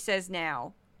anybody says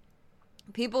now.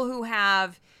 People who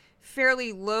have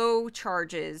fairly low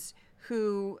charges,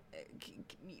 who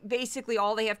basically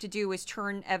all they have to do is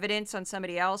turn evidence on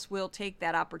somebody else, will take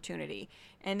that opportunity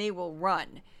and they will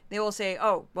run. They will say,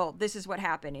 oh, well, this is what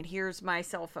happened, and here's my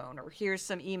cell phone, or here's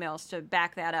some emails to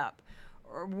back that up,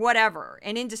 or whatever.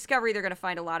 And in discovery, they're going to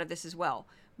find a lot of this as well.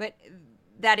 But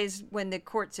that is when the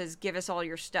court says, give us all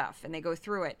your stuff, and they go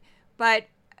through it. But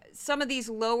some of these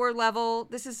lower level,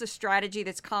 this is a strategy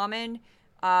that's common,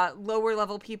 lower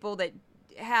level people that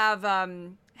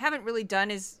haven't really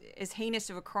done as heinous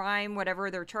of a crime,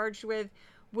 whatever they're charged with,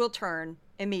 will turn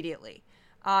immediately.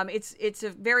 It's a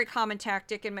very common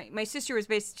tactic, and my sister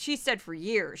was she said for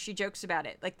years, she jokes about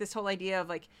it, like this whole idea of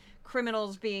like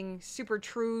criminals being super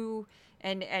true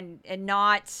and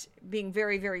not being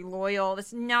very, very loyal.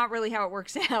 That's not really how it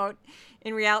works out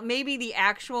in reality. Maybe the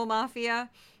actual mafia,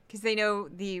 because they know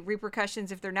the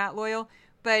repercussions if they're not loyal.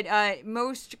 But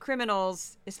most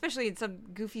criminals, especially in some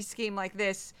goofy scheme like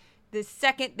this, the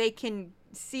second they can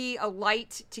see a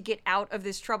light to get out of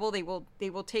this trouble, they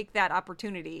will take that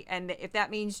opportunity. And if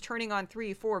that means turning on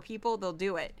 3 or 4 people, they'll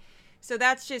do it. So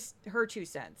that's just her 2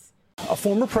 cents. A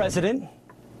former president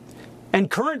and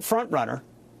current frontrunner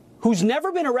who's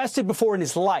never been arrested before in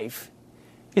his life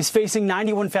is facing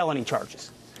 91 felony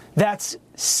charges. That's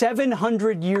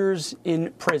 700 years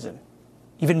in prison.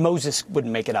 Even Moses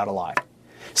wouldn't make it out alive.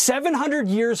 700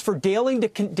 years for daring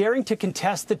to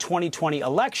contest the 2020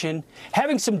 election,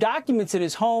 having some documents in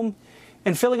his home,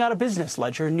 and filling out a business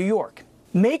ledger in New York.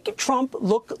 Make Trump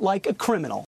look like a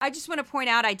criminal. I just want to point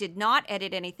out I did not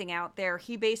edit anything out there.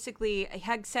 He basically,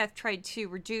 Hegseth tried to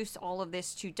reduce all of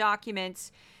this to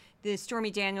documents, the Stormy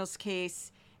Daniels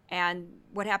case, and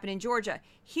what happened in Georgia.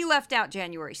 He left out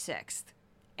January 6th.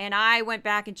 And I went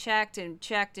back and checked and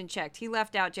checked and checked. He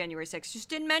left out January 6th. Just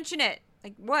didn't mention it.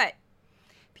 Like, what?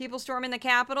 People storming the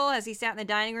Capitol as he sat in the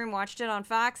dining room, watched it on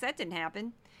Fox? That didn't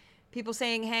happen. People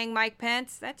saying, hang Mike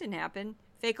Pence? That didn't happen.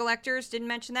 Fake electors? Didn't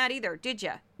mention that either. Did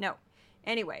ya? No.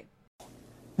 Anyway.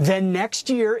 Then next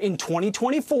year in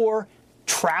 2024,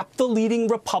 trap the leading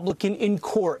Republican in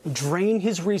court, drain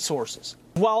his resources.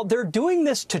 While they're doing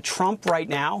this to Trump right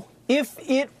now, if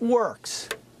it works,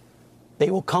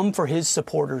 they will come for his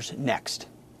supporters next.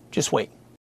 Just wait.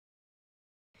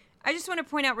 I just want to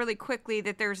point out really quickly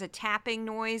that there's a tapping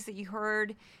noise that you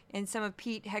heard in some of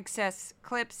Pete Hegseth's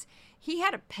clips. He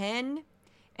had a pen,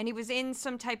 and he was in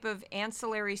some type of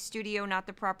ancillary studio, not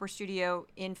the proper studio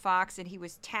in Fox, and he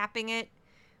was tapping it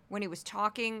when he was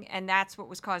talking, and that's what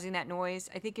was causing that noise.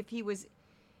 I think if he was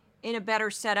in a better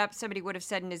setup, somebody would have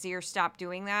said in his ear, stop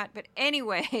doing that. But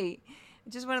anyway, I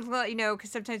just wanted to let you know,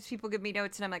 because sometimes people give me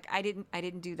notes, and I'm like, I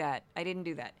didn't do that. I didn't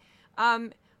do that.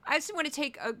 I just want to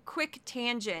take a quick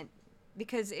tangent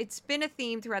because it's been a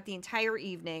theme throughout the entire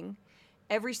evening.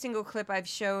 Every single clip I've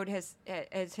showed has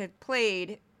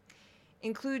played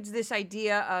includes this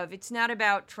idea of it's not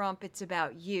about Trump, it's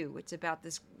about you. It's about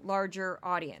this larger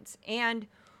audience. And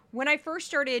when I first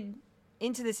started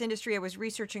into this industry, I was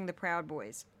researching the Proud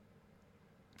Boys.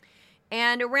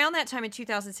 And around that time in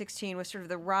 2016 was sort of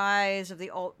the rise of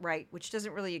the alt-right, which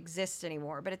doesn't really exist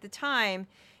anymore. But at the time,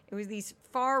 it was these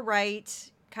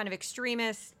far-right kind of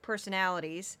extremist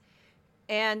personalities,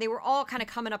 and they were all kind of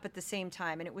coming up at the same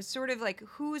time. And it was sort of like,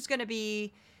 who's going to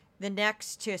be the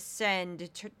next to ascend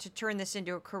to turn this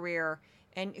into a career,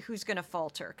 and who's going to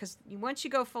falter? Because once you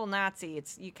go full Nazi,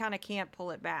 you kind of can't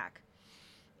pull it back.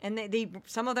 And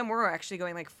some of them were actually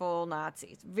going like full Nazi.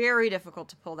 It's very difficult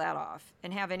to pull that off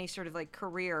and have any sort of like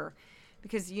career,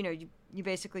 because you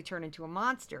basically turn into a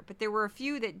monster. But there were a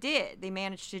few that did. They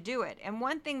managed to do it. And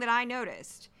one thing that I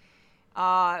noticed,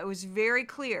 it was very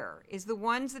clear, is the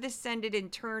ones that ascended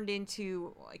and turned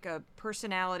into like a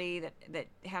personality that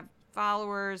have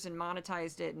followers and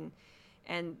monetized it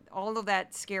and all of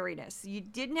that scariness. You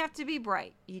didn't have to be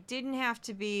bright. You didn't have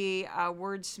to be a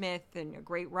wordsmith and a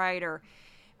great writer.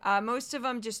 Most of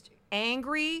them just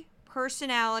angry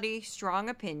personality, strong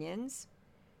opinions,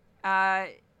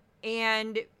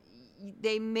 and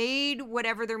they made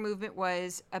whatever their movement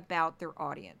was about their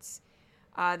audience.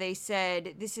 They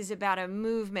said, this is about a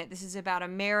movement, this is about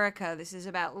America, this is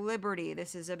about liberty,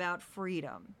 this is about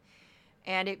freedom.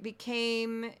 And it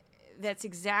became, that's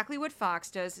exactly what Fox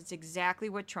does, it's exactly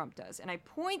what Trump does. And I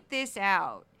point this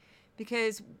out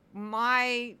because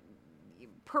my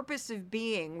purpose of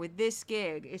being with this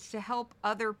gig is to help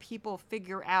other people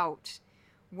figure out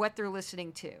what they're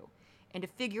listening to and to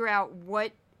figure out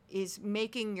what is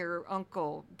making your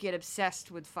uncle get obsessed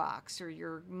with Fox or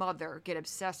your mother get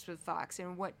obsessed with Fox,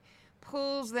 and what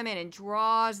pulls them in and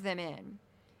draws them in.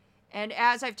 And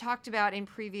as I've talked about in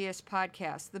previous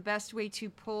podcasts, the best way to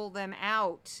pull them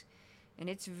out, and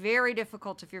it's very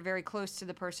difficult if you're very close to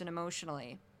the person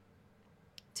emotionally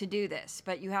to do this,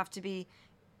 but you have to be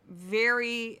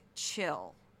very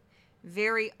chill,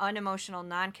 very unemotional,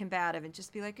 non-combative, and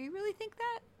just be like, you really think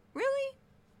that? Really?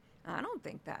 I don't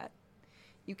think that.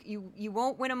 You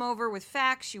won't win them over with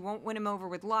facts. You won't win them over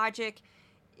with logic.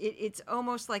 It's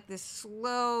almost like this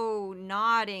slow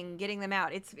nodding, getting them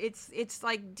out. It's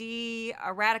like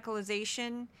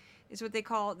de-radicalization is what they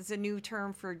call it. It's a new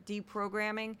term for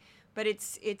deprogramming, but it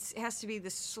has to be the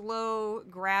slow,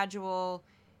 gradual,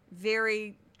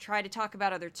 very try to talk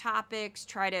about other topics,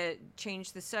 try to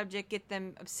change the subject, get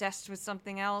them obsessed with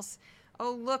something else.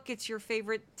 Oh, look, it's your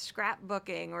favorite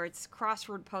scrapbooking, or it's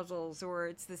crossword puzzles, or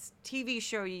it's this TV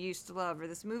show you used to love, or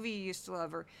this movie you used to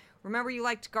love, or remember you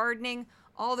liked gardening.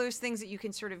 All those things that you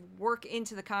can sort of work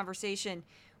into the conversation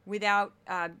without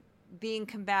being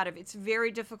combative. It's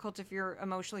very difficult if you're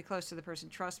emotionally close to the person.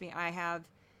 Trust me, I have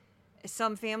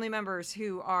some family members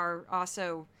who are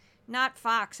also not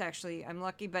Fox, actually. I'm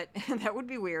lucky, but that would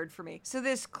be weird for me. So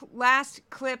this last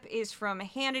clip is from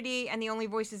Hannity, and the only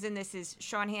voices in this is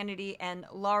Sean Hannity and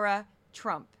Laura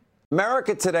Trump.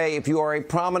 America today, if you are a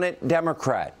prominent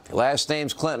Democrat, last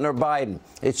name's Clinton or Biden,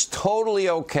 it's totally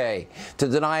okay to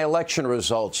deny election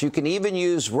results. You can even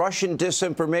use Russian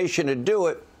disinformation to do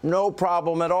it. No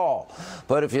problem at all.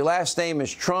 But if your last name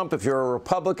is Trump, if you're a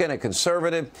Republican, a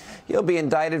conservative, you'll be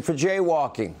indicted for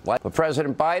jaywalking. But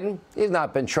President Biden, he's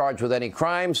not been charged with any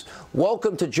crimes.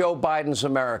 Welcome to Joe Biden's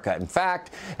America. In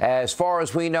fact, as far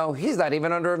as we know, he's not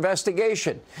even under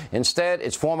investigation. Instead,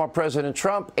 it's former President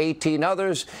Trump, 18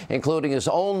 others, including his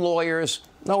own lawyers.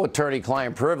 No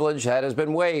attorney-client privilege. That has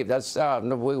been waived. That's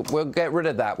we'll get rid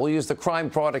of that. We'll use the crime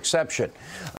fraud exception.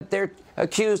 They're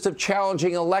accused of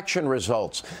challenging election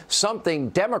results, something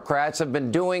Democrats have been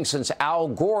doing since Al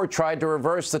Gore tried to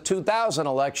reverse the 2000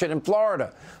 election in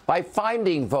Florida by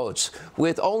finding votes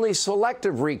with only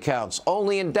selective recounts,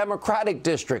 only in Democratic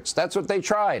districts. That's what they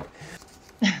tried.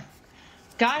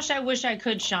 Gosh, I wish I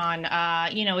could, Sean.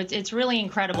 You know, it's really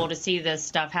incredible to see this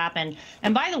stuff happen.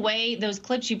 And by the way, those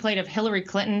clips you played of Hillary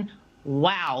Clinton,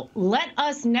 wow. Let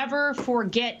us never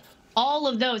forget all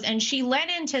of those. And she led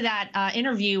into that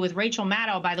interview with Rachel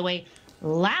Maddow, by the way,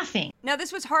 laughing. Now,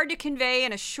 this was hard to convey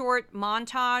in a short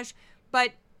montage,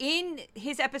 but in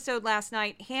his episode last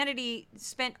night, Hannity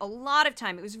spent a lot of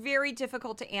time. It was very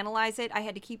difficult to analyze it. I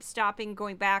had to keep stopping,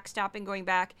 going back.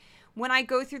 When I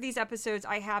go through these episodes,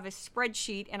 I have a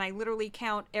spreadsheet, and I literally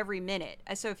count every minute.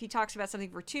 So if he talks about something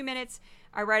for 2 minutes,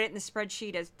 I write it in the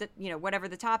spreadsheet as, whatever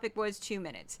the topic was, 2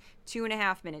 minutes,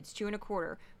 2.5 minutes, 2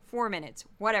 1/4, 4 minutes,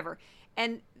 whatever.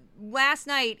 And last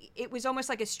night, it was almost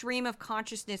like a stream of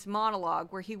consciousness monologue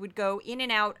where he would go in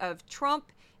and out of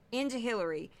Trump into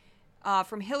Hillary,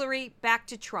 from Hillary back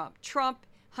to Trump,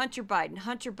 Hunter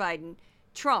Biden,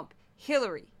 Trump,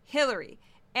 Hillary.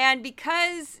 And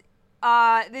because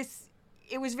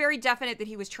it was very definite that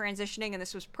he was transitioning, and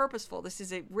this was purposeful. This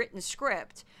is a written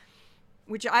script,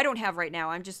 which I don't have right now.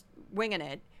 I'm just winging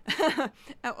it.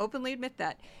 I'll openly admit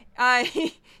that.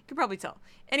 You could probably tell.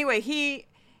 Anyway,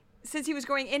 since he was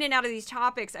going in and out of these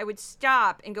topics, I would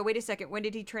stop and go, wait a second, when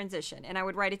did he transition? And I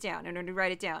would write it down, and I would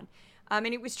write it down. And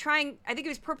it was I think it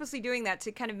was purposely doing that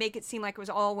to kind of make it seem like it was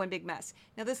all one big mess.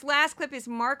 Now, this last clip is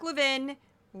Mark Levin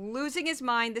losing his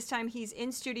mind. This time he's in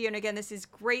studio, and again, this is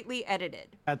greatly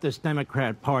edited. At this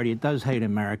Democrat Party, it does hate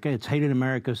America. It's hated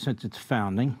America since its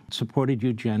founding. It supported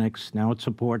eugenics. Now it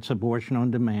supports abortion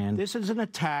on demand. This is an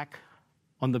attack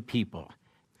on the people.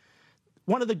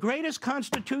 One of the greatest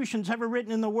constitutions ever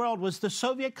written in the world was the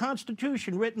Soviet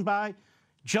Constitution, written by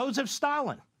Joseph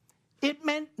Stalin. It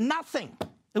meant nothing.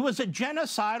 It was a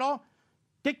genocidal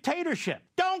dictatorship.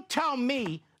 Don't tell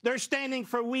me they're standing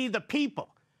for we the people.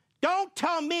 Don't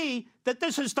tell me that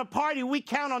this is the party we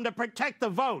count on to protect the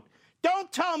vote.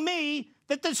 Don't tell me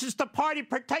that this is the party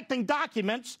protecting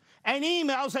documents and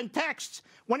emails and texts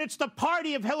when it's the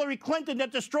party of Hillary Clinton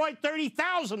that destroyed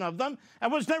 30,000 of them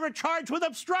and was never charged with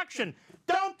obstruction.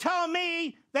 Don't tell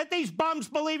me that these bums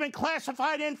believe in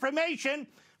classified information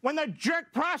when the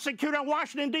jerk prosecutor in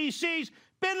Washington, D.C.'s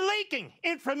been leaking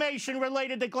information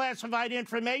related to classified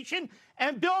information,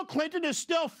 and Bill Clinton is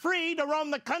still free to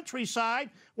roam the countryside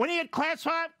when he had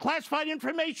classified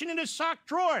information in his sock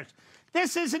drawers.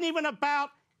 This isn't even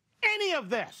about any of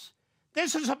this.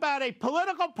 This is about a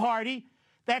political party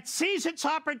that sees its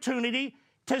opportunity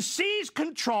to seize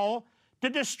control, to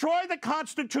destroy the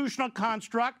constitutional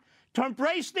construct, to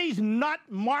embrace these nut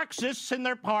Marxists in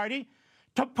their party,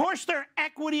 to push their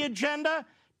equity agenda,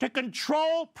 to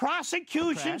control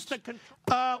prosecutions.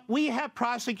 We have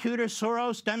prosecutors,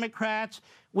 Soros, Democrats.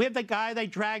 We have the guy they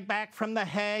dragged back from The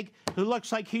Hague, who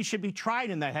looks like he should be tried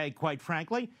in The Hague, quite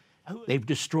frankly. They've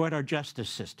destroyed our justice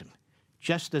system,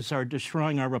 just as are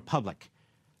destroying our republic,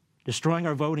 destroying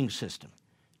our voting system,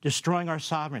 destroying our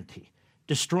sovereignty,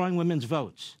 destroying women's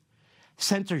votes,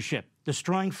 censorship,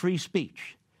 destroying free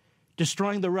speech,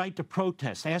 destroying the right to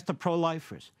protest, ask the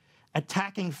pro-lifers,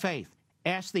 attacking faith,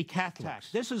 ask the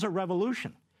Catholics. This is a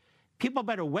revolution. People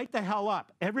better wake the hell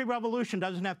up. Every revolution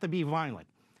doesn't have to be violent.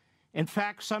 In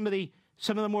fact, some of the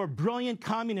more brilliant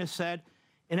communists said,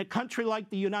 in a country like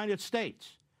the United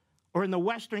States or in the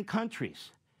Western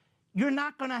countries, you're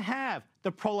not going to have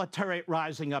the proletariat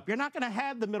rising up. You're not going to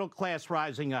have the middle class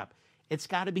rising up. It's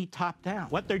got to be top down.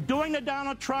 What they're doing to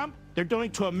Donald Trump, they're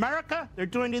doing to America, they're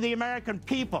doing to the American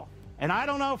people. And I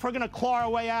don't know if we're going to claw our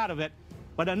way out of it,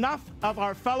 but enough of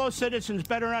our fellow citizens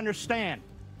better understand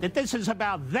that this is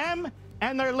about them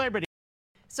and their liberty.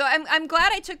 So I'm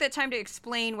glad I took that time to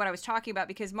explain what I was talking about,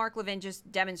 because Mark Levin just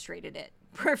demonstrated it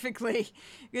perfectly.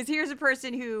 Because here's a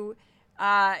person who,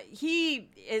 he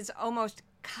is almost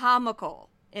comical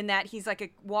in that he's like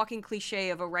a walking cliche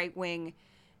of a right-wing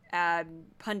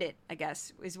pundit, I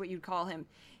guess, is what you'd call him.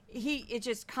 It's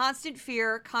just constant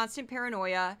fear, constant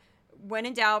paranoia. When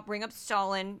in doubt, bring up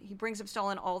Stalin. He brings up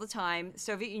Stalin all the time.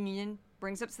 Soviet Union,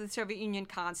 brings up the Soviet Union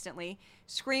constantly.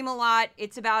 Scream a lot.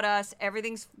 It's about us.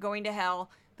 Everything's going to hell.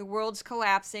 The world's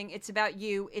collapsing. It's about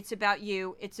you. It's about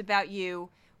you. It's about you.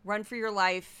 Run for your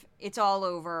life. It's all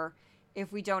over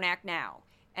if we don't act now.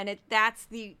 And that's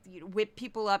whip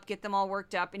people up, get them all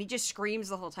worked up. And he just screams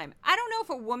the whole time. I don't know if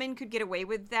a woman could get away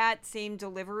with that same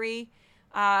delivery.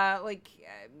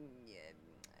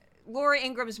 Laura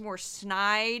Ingram's more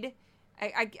snide.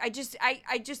 I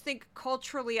just think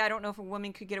culturally, I don't know if a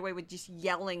woman could get away with just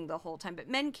yelling the whole time, but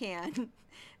men can,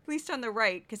 at least on the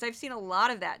right, because I've seen a lot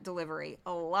of that delivery,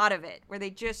 a lot of it, where they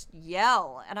just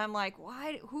yell, and I'm like,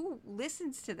 why? Who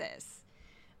listens to this?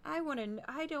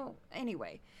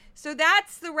 Anyway. So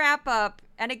that's the wrap up,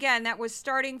 and again, that was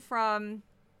starting from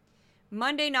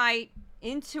Monday night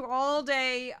into all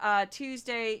day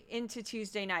Tuesday into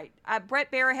Tuesday night.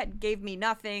 Brett Baier gave me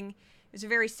nothing. It was a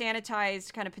very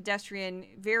sanitized, kind of pedestrian,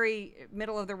 very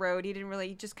middle of the road.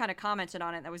 He just kind of commented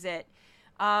on it. And that was it.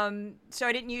 So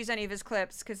I didn't use any of his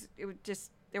clips because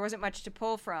there wasn't much to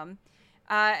pull from.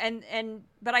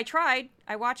 But I tried.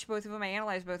 I watched both of them. I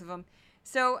analyzed both of them.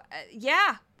 So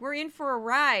yeah, we're in for a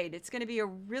ride. It's going to be a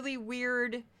really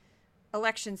weird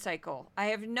election cycle. I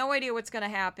have no idea what's going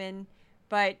to happen,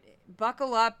 but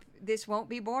buckle up. This won't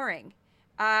be boring.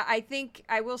 I think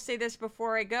I will say this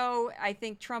before I go. I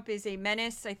think Trump is a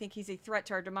menace. I think he's a threat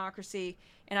to our democracy,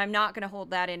 and I'm not going to hold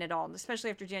that in at all,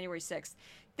 especially after January 6th.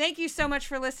 Thank you so much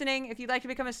for listening. If you'd like to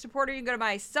become a supporter, you can go to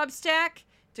my Substack,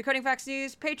 Decoding Fox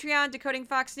News, Patreon, Decoding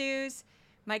Fox News.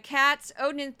 My cats,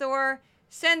 Odin and Thor,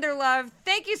 send their love.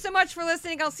 Thank you so much for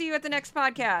listening. I'll see you at the next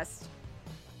podcast.